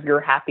stories of your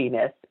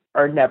happiness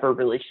are never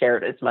really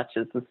shared as much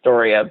as the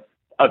story of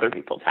other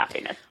people's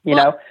happiness, you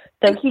know?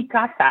 So he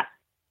got that.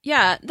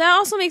 Yeah, that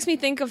also makes me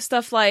think of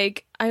stuff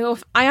like I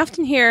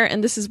often hear,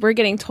 and we're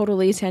getting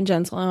totally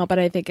tangential now, but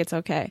I think it's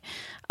okay.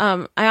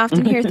 I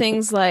often hear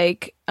things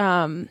like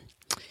The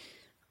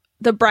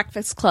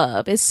Breakfast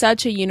Club is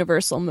such a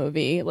universal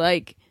movie,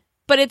 like,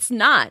 but it's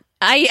not.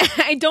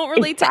 I don't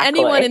relate to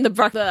anyone in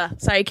the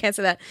sorry, I can't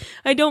say that.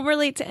 I don't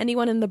relate to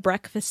anyone in the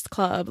Breakfast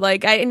Club.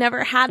 Like, I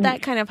never had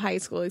that kind of high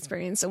school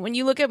experience. So when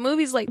you look at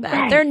movies like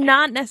that, they're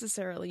not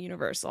necessarily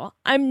universal.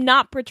 I'm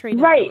not portrayed in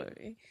the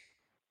movie.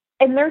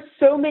 And there's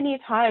so many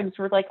times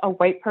where, like, a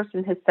white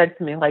person has said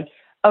to me, like,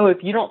 oh, if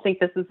you don't think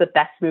this is the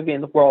best movie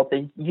in the world,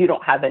 then you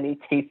don't have any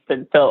taste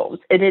in films.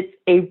 And it's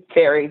a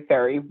very,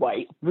 very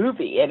white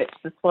movie. And it's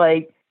just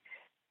like,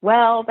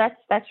 well,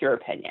 that's your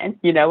opinion.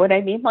 You know what I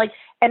mean? Like,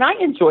 and I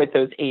enjoyed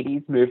those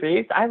 80s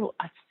movies.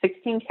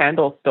 16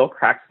 Candles still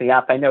cracks me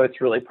up. I know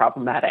it's really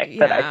problematic,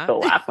 but I still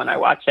laugh when I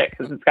watch it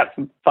because it's got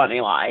some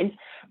funny lines.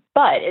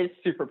 But it's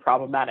super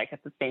problematic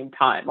at the same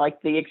time.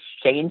 Like, The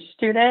Exchange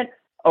Student,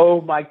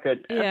 oh my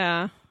goodness.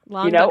 Yeah.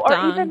 You know,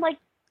 or even like,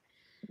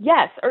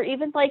 or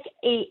even like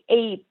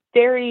a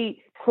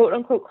very quote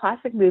unquote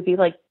classic movie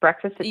like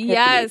Breakfast at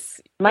Tiffany's.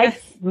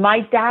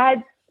 My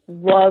dad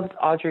loves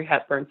Audrey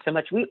Hepburn so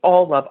much. We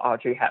all love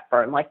Audrey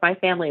Hepburn. Like, my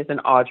family is an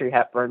Audrey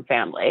Hepburn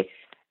family.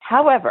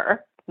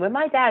 However, when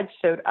my dad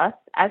showed us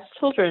as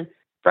children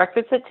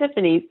Breakfast at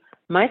Tiffany's,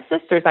 my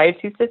sisters, I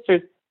have two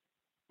sisters,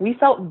 we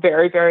felt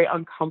very, very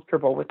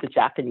uncomfortable with the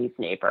Japanese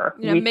neighbor.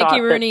 Yeah, we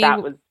Mickey Rooney.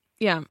 that was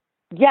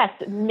Yes,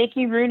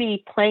 Mickey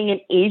Rooney playing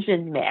an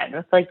Asian man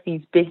with, like,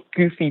 these big,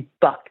 goofy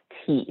buck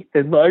teeth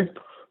and, like,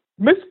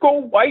 Miss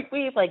Gold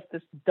Whiteweave, like,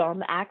 this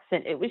dumb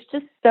accent. It was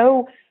just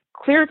so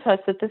clear to us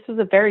that this was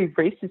a very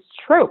racist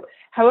trope.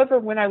 However,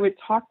 when I would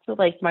talk to,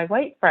 like, my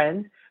white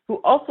friends who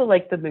also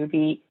liked the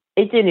movie,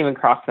 it didn't even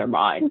cross their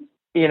mind,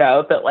 you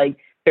know, that, like,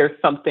 there's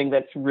something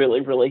that's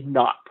really, really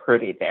not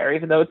pretty there,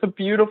 even though it's a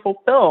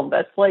beautiful film.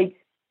 That's, like,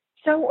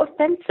 so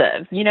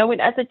offensive, you know. And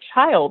as a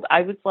child,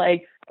 I was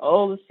like,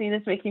 oh, the scene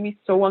is making me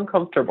so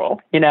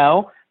uncomfortable, you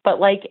know? But,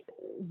 like,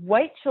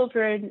 white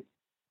children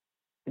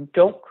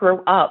don't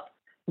grow up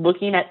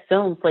looking at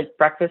films like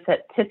Breakfast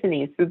at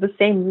Tiffany's through the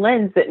same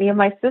lens that me and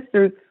my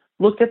sisters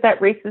looked at that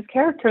racist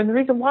character. And the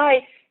reason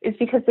why is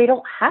because they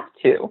don't have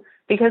to.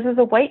 Because as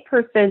a white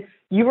person,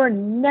 you are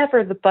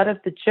never the butt of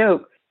the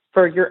joke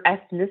for your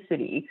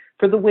ethnicity,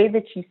 for the way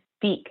that you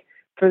speak,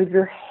 for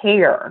your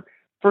hair,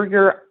 for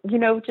your, you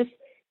know, just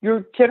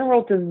your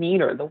general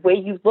demeanor, the way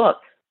you look.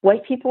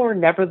 White people are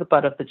never the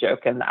butt of the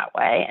joke in that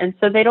way. And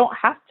so they don't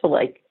have to,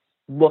 like,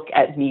 look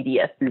at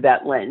media through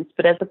that lens.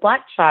 But as a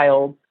Black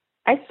child,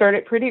 I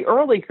started pretty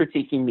early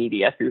critiquing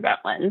media through that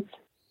lens.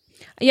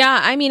 Yeah,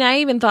 I mean, I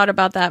even thought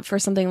about that for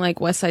something like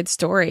West Side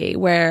Story,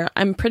 where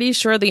I'm pretty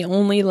sure the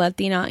only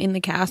Latina in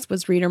the cast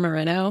was Rita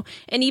Moreno,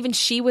 and even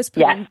she was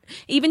put in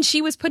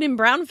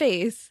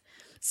brownface.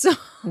 So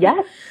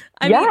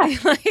I mean,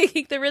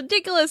 like the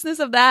ridiculousness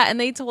of that. And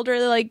they told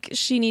her like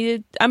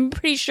I'm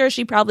pretty sure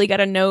she probably got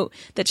a note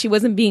that she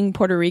wasn't being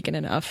Puerto Rican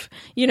enough.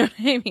 You know what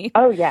I mean?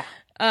 Oh yeah.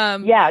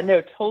 Yeah,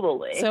 no,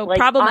 totally. So like,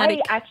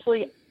 problematic.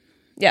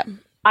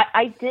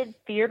 I did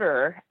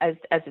theater as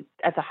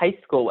a high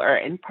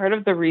schooler, and part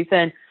of the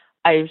reason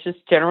I was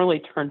just generally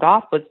turned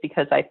off was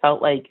because I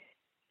felt like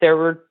there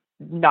were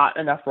not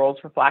enough roles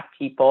for Black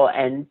people,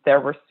 and there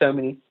were so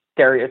many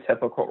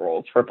stereotypical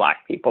roles for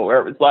Black people where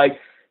it was like,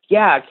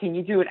 yeah, can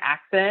you do an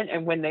accent?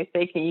 And when they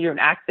say, can you do an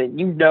accent,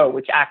 you know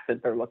which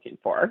accent they're looking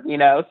for, you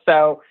know?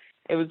 So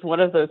it was one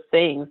of those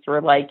things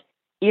where like,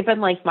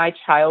 even like my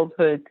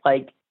childhood,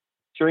 like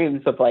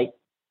dreams of like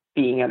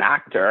being an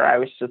actor, I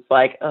was just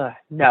like,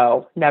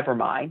 no, never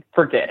mind.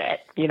 Forget it.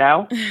 You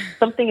know,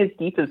 something as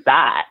deep as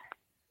that.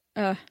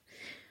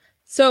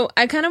 So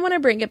I kind of want to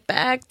bring it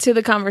back to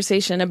the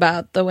conversation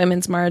about the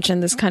Women's March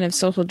and this kind of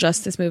social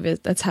justice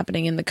movement that's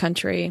happening in the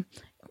country.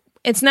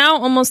 It's now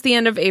almost the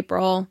end of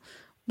April.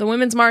 The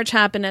Women's March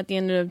happened at the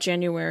end of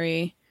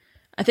January.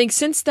 I think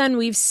since then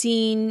we've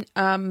seen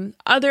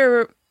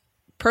other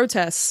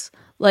protests,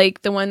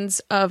 like the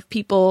ones of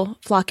people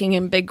flocking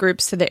in big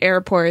groups to the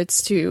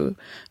airports to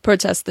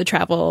protest the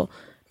travel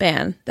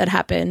ban that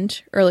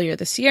happened earlier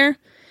this year.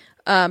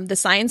 The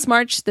Science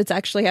March that's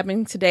actually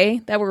happening today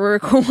that when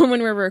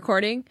we're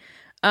recording.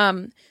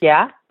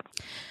 Yeah.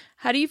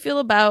 How do you feel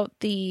about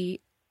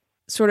the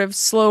sort of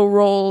slow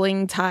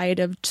rolling tide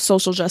of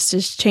social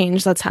justice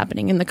change that's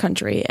happening in the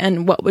country?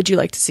 And what would you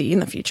like to see in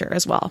the future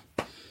as well?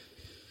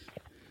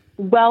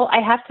 Well,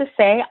 I have to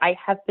say I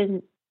have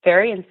been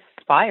very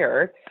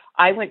inspired.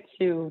 I went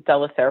to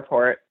Dulles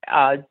Airport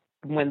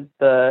when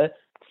the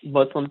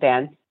Muslim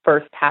ban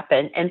first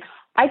happened, and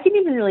I didn't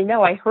even really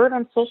know. I heard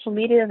on social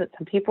media that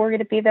some people were going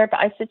to be there, but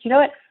I said, you know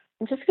what?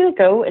 I'm just going to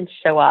go and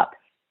show up.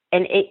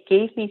 And it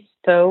gave me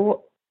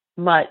so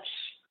much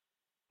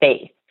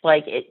faith.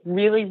 Like it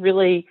really,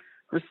 really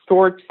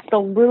restored just a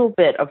little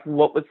bit of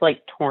what was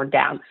like torn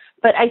down.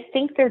 But I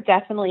think there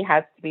definitely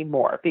has to be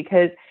more,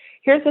 because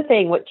here's the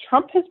thing. What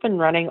Trump has been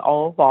running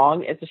all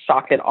along is a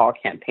shock and awe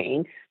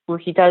campaign where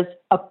he does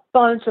a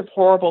bunch of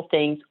horrible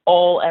things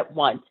all at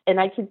once. And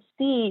I can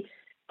see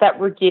that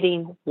we're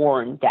getting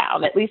worn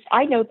down. At least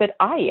I know that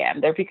I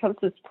am. There becomes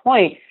this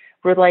point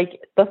where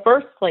like the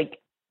first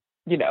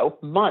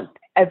month,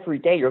 every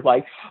day you're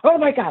like, oh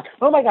my God,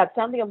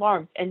 sound the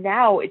alarms. And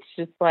now it's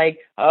just like,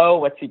 oh,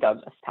 what's he done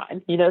this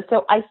time? You know,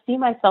 so I see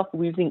myself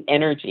losing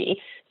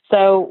energy.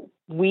 So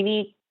we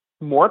need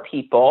more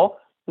people.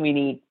 We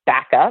need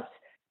backups.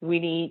 We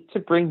need to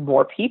bring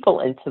more people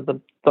into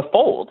the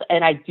fold.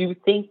 And I do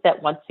think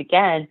that once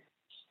again,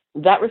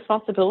 that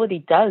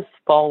responsibility does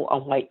fall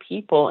on white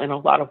people in a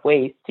lot of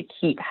ways to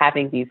keep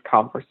having these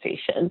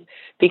conversations,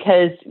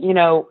 because, you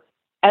know,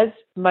 as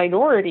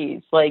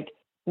minorities, like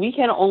we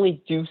can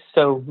only do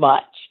so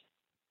much,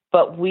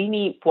 but we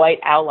need white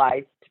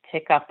allies to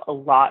pick up a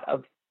lot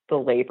of the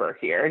labor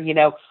here. You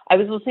know, I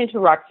was listening to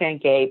Roxane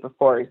Gay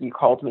before you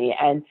called me,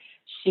 and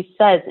she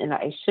says, and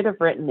I should have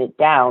written it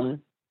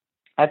down,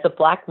 as a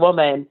Black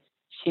woman,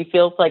 she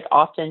feels like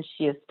often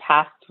she is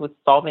tasked with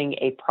solving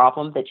a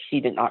problem that she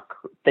did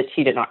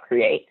not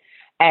create.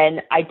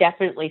 And I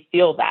definitely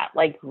feel that.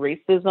 Like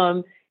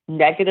racism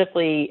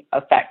negatively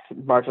affects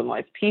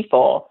marginalized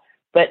people,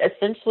 but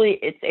essentially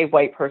it's a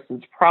white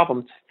person's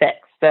problem to fix.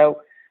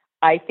 So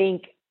I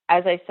think,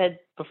 as I said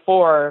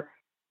before,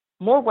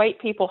 more white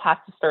people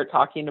have to start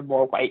talking to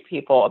more white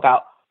people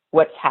about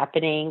what's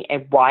happening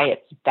and why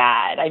it's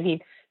bad. I mean,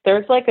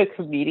 there's like a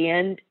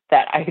comedian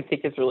that I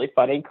think is really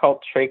funny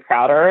called Trey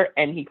Crowder,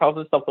 and he calls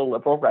himself a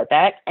liberal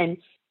redneck, and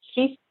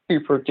he's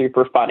super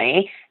duper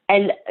funny.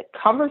 And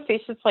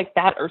conversations like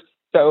that are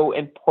so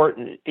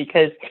important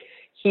because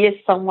he is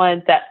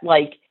someone that,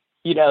 like,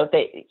 you know,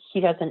 he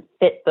doesn't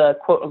fit the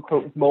quote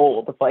unquote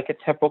mold of like a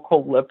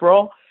typical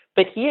liberal,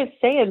 but he is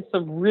saying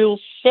some real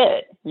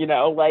shit, you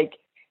know, like,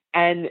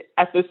 and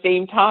at the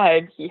same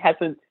time, he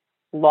hasn't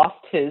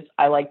lost his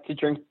I like to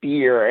drink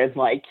beer and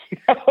like, you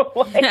know,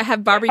 like,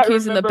 have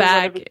barbecues in the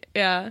back.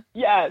 Yeah.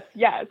 Yes.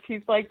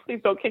 He's like, please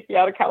don't kick me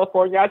out of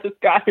California. I just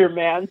got here,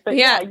 man. But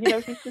yeah, you know,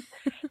 he's just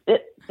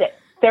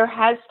there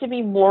has to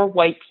be more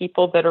white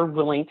people that are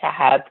willing to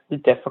have the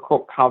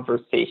difficult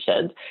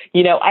conversations.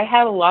 You know, I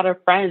have a lot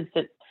of friends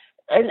that,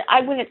 and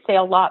I wouldn't say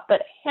a lot,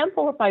 but a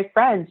handful of my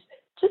friends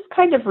just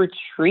kind of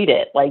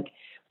retreated. Like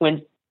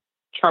when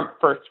Trump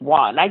first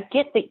won, I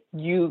get that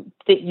you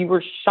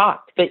were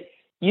shocked, but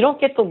you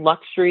don't get the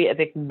luxury of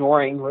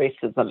ignoring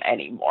racism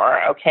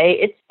anymore, okay?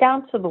 It's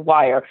down to the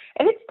wire,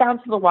 and it's down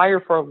to the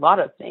wire for a lot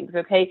of things,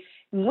 okay?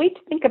 When we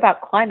think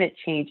about climate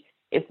change,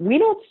 if we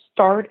don't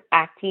start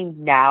acting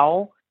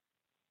now,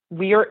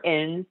 we are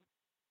in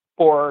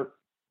for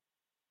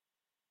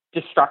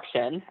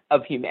destruction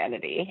of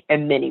humanity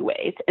in many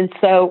ways. And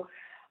so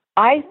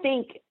I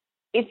think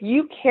if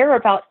you care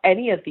about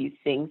any of these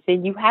things,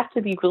 then you have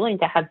to be willing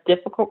to have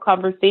difficult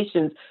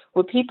conversations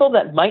with people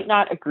that might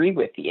not agree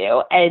with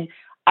you. And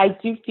I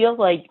do feel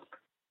like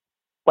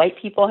white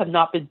people have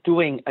not been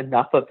doing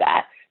enough of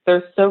that.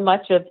 there's so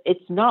much of,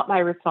 it's not my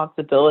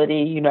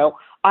responsibility, you know,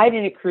 I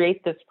didn't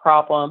create this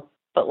problem,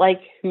 but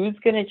like, who's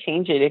going to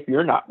change it if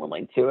you're not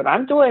willing to? And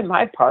I'm doing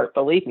my part.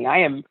 Believe me, I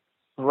am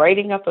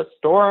writing up a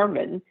storm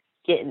and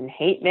getting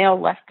hate mail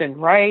left and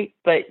right.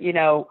 But, you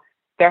know,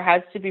 there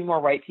has to be more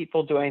white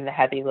people doing the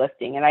heavy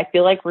lifting. And I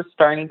feel like we're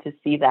starting to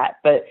see that,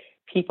 but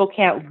people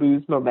can't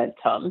lose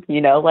momentum.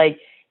 You know, like,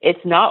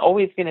 it's not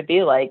always going to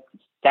be like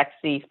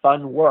sexy,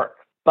 fun work,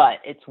 but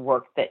it's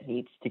work that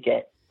needs to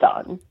get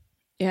done.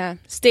 Yeah.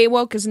 Stay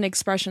woke is an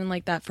expression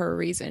like that for a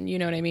reason. You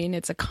know what I mean?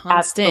 It's a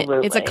constant,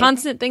 It's a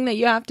constant thing that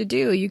you have to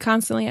do. You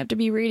constantly have to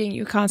be reading.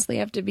 You constantly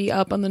have to be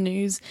up on the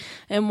news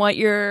and what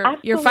you're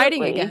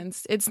fighting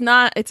against. It's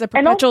a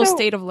perpetual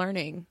state of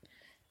learning.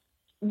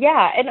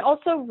 Yeah. And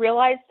also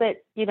realize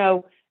that, you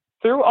know,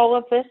 through all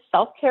of this,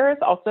 self-care is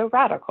also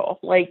radical.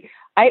 Like,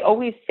 I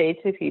always say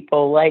to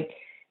people, like,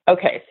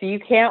 okay, so you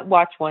can't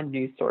watch one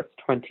news source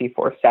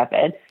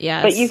 24/7,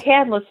 yes, but you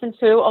can listen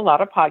to a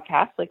lot of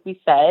podcasts, like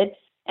we said,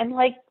 and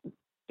like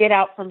get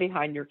out from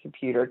behind your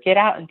computer, get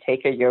out and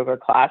take a yoga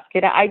class,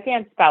 I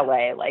dance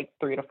ballet like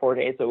 3 to 4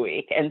 days a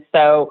week. And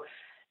so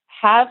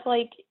have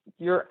like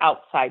your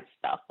outside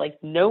stuff,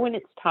 like know when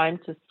it's time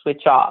to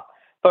switch off,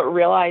 but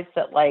realize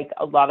that like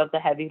a lot of the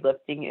heavy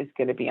lifting is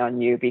going to be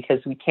on you because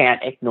we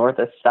can't ignore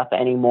this stuff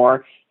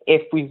anymore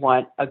if we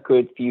want a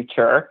good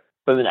future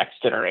for the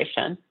next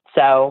generation.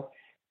 So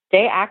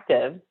stay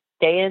active,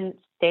 stay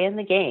in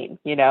the game,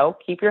 you know,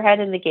 keep your head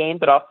in the game,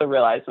 but also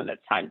realize when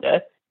it's time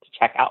to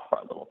check out for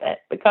a little bit,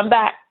 but come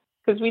back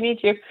because we need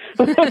you.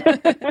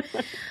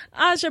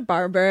 Aja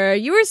Barber,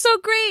 you were so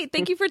great.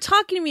 Thank you for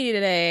talking to me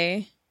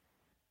today.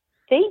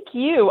 Thank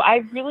you. I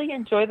really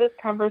enjoy this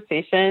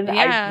conversation.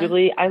 Yeah.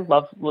 I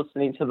love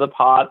listening to the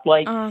pod.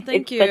 Like,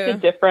 thank you.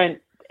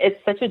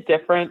 It's such a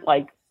different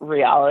like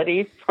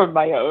reality from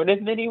my own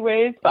in many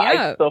ways, but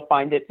I still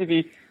find it to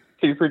be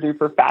super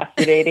duper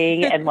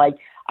fascinating. And like,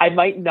 I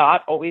might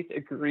not always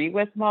agree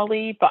with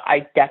Molly, but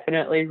I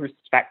definitely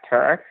respect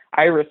her.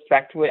 I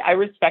respect what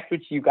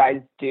you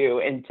guys do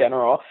in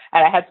general.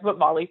 And I had to put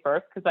Molly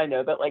first because I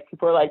know that like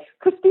people are like,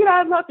 Christina,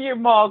 I love you.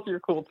 Molly, you're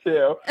cool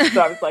too.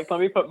 So I was like, let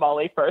me put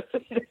Molly first so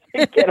she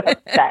doesn't get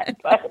upset.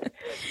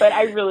 But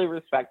I really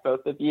respect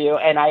both of you.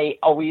 And I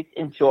always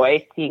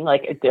enjoy seeing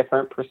like a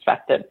different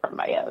perspective from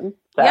my own.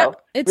 So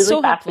it's really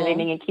so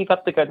fascinating helpful. And keep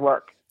up the good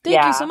work.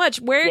 Thank you so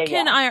much. Where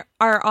can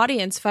our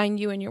audience find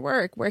you and your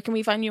work? Where can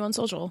we find you on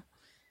social?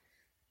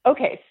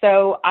 Okay,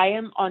 so I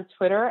am on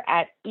Twitter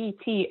at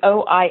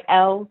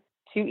ETOIL,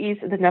 2 E's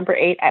and the number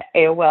 8 at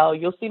AOL.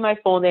 You'll see my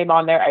full name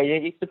on there. I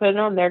didn't used to put it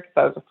on there because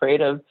I was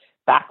afraid of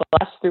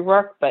backlash through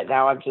work, but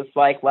now I'm just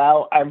like,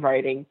 well, I'm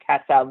writing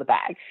cats out of the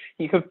bag.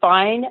 You can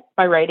find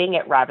my writing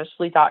at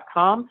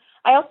ravishly.com.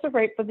 I also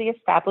write for the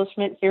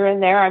establishment here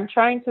and there. I'm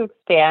trying to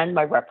expand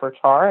my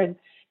repertoire and,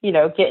 you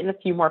know, get in a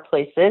few more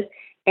places.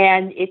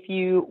 And if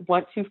you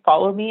want to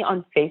follow me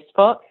on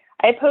Facebook,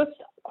 I post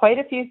quite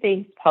a few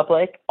things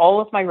public, all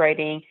of my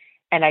writing,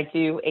 and I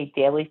do a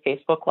daily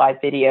Facebook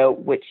Live video,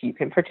 which you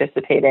can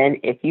participate in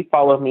if you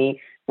follow me,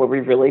 where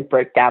we really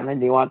break down the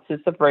nuances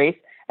of race.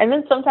 And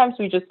then sometimes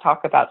we just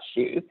talk about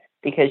shoes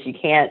because you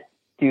can't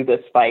do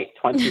this fight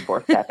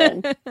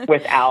 24/7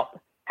 without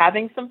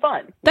having some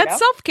fun. That's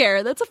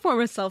self-care. That's a form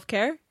of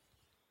self-care.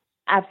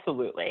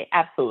 Absolutely.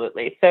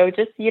 Absolutely. So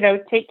just, you know,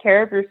 take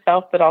care of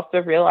yourself, but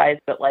also realize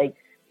that like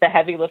the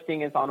heavy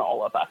lifting is on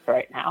all of us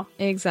right now.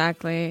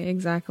 Exactly.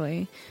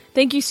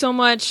 Thank you so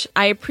much.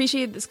 I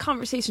appreciate this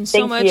conversation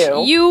so much.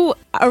 Thank You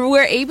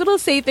were able to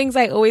say things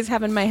I always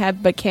have in my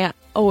head, but can't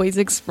always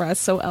express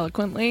so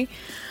eloquently.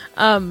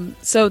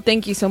 So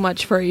thank you so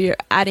much for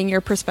adding your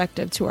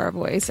perspective to our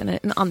voice and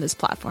on this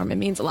platform. It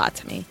means a lot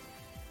to me.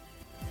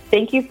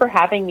 Thank you for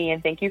having me,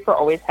 and thank you for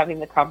always having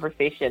the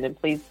conversation. And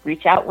please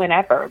reach out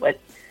whenever. Let's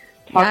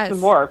talk some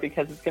more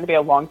because it's going to be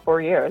a long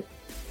 4 years.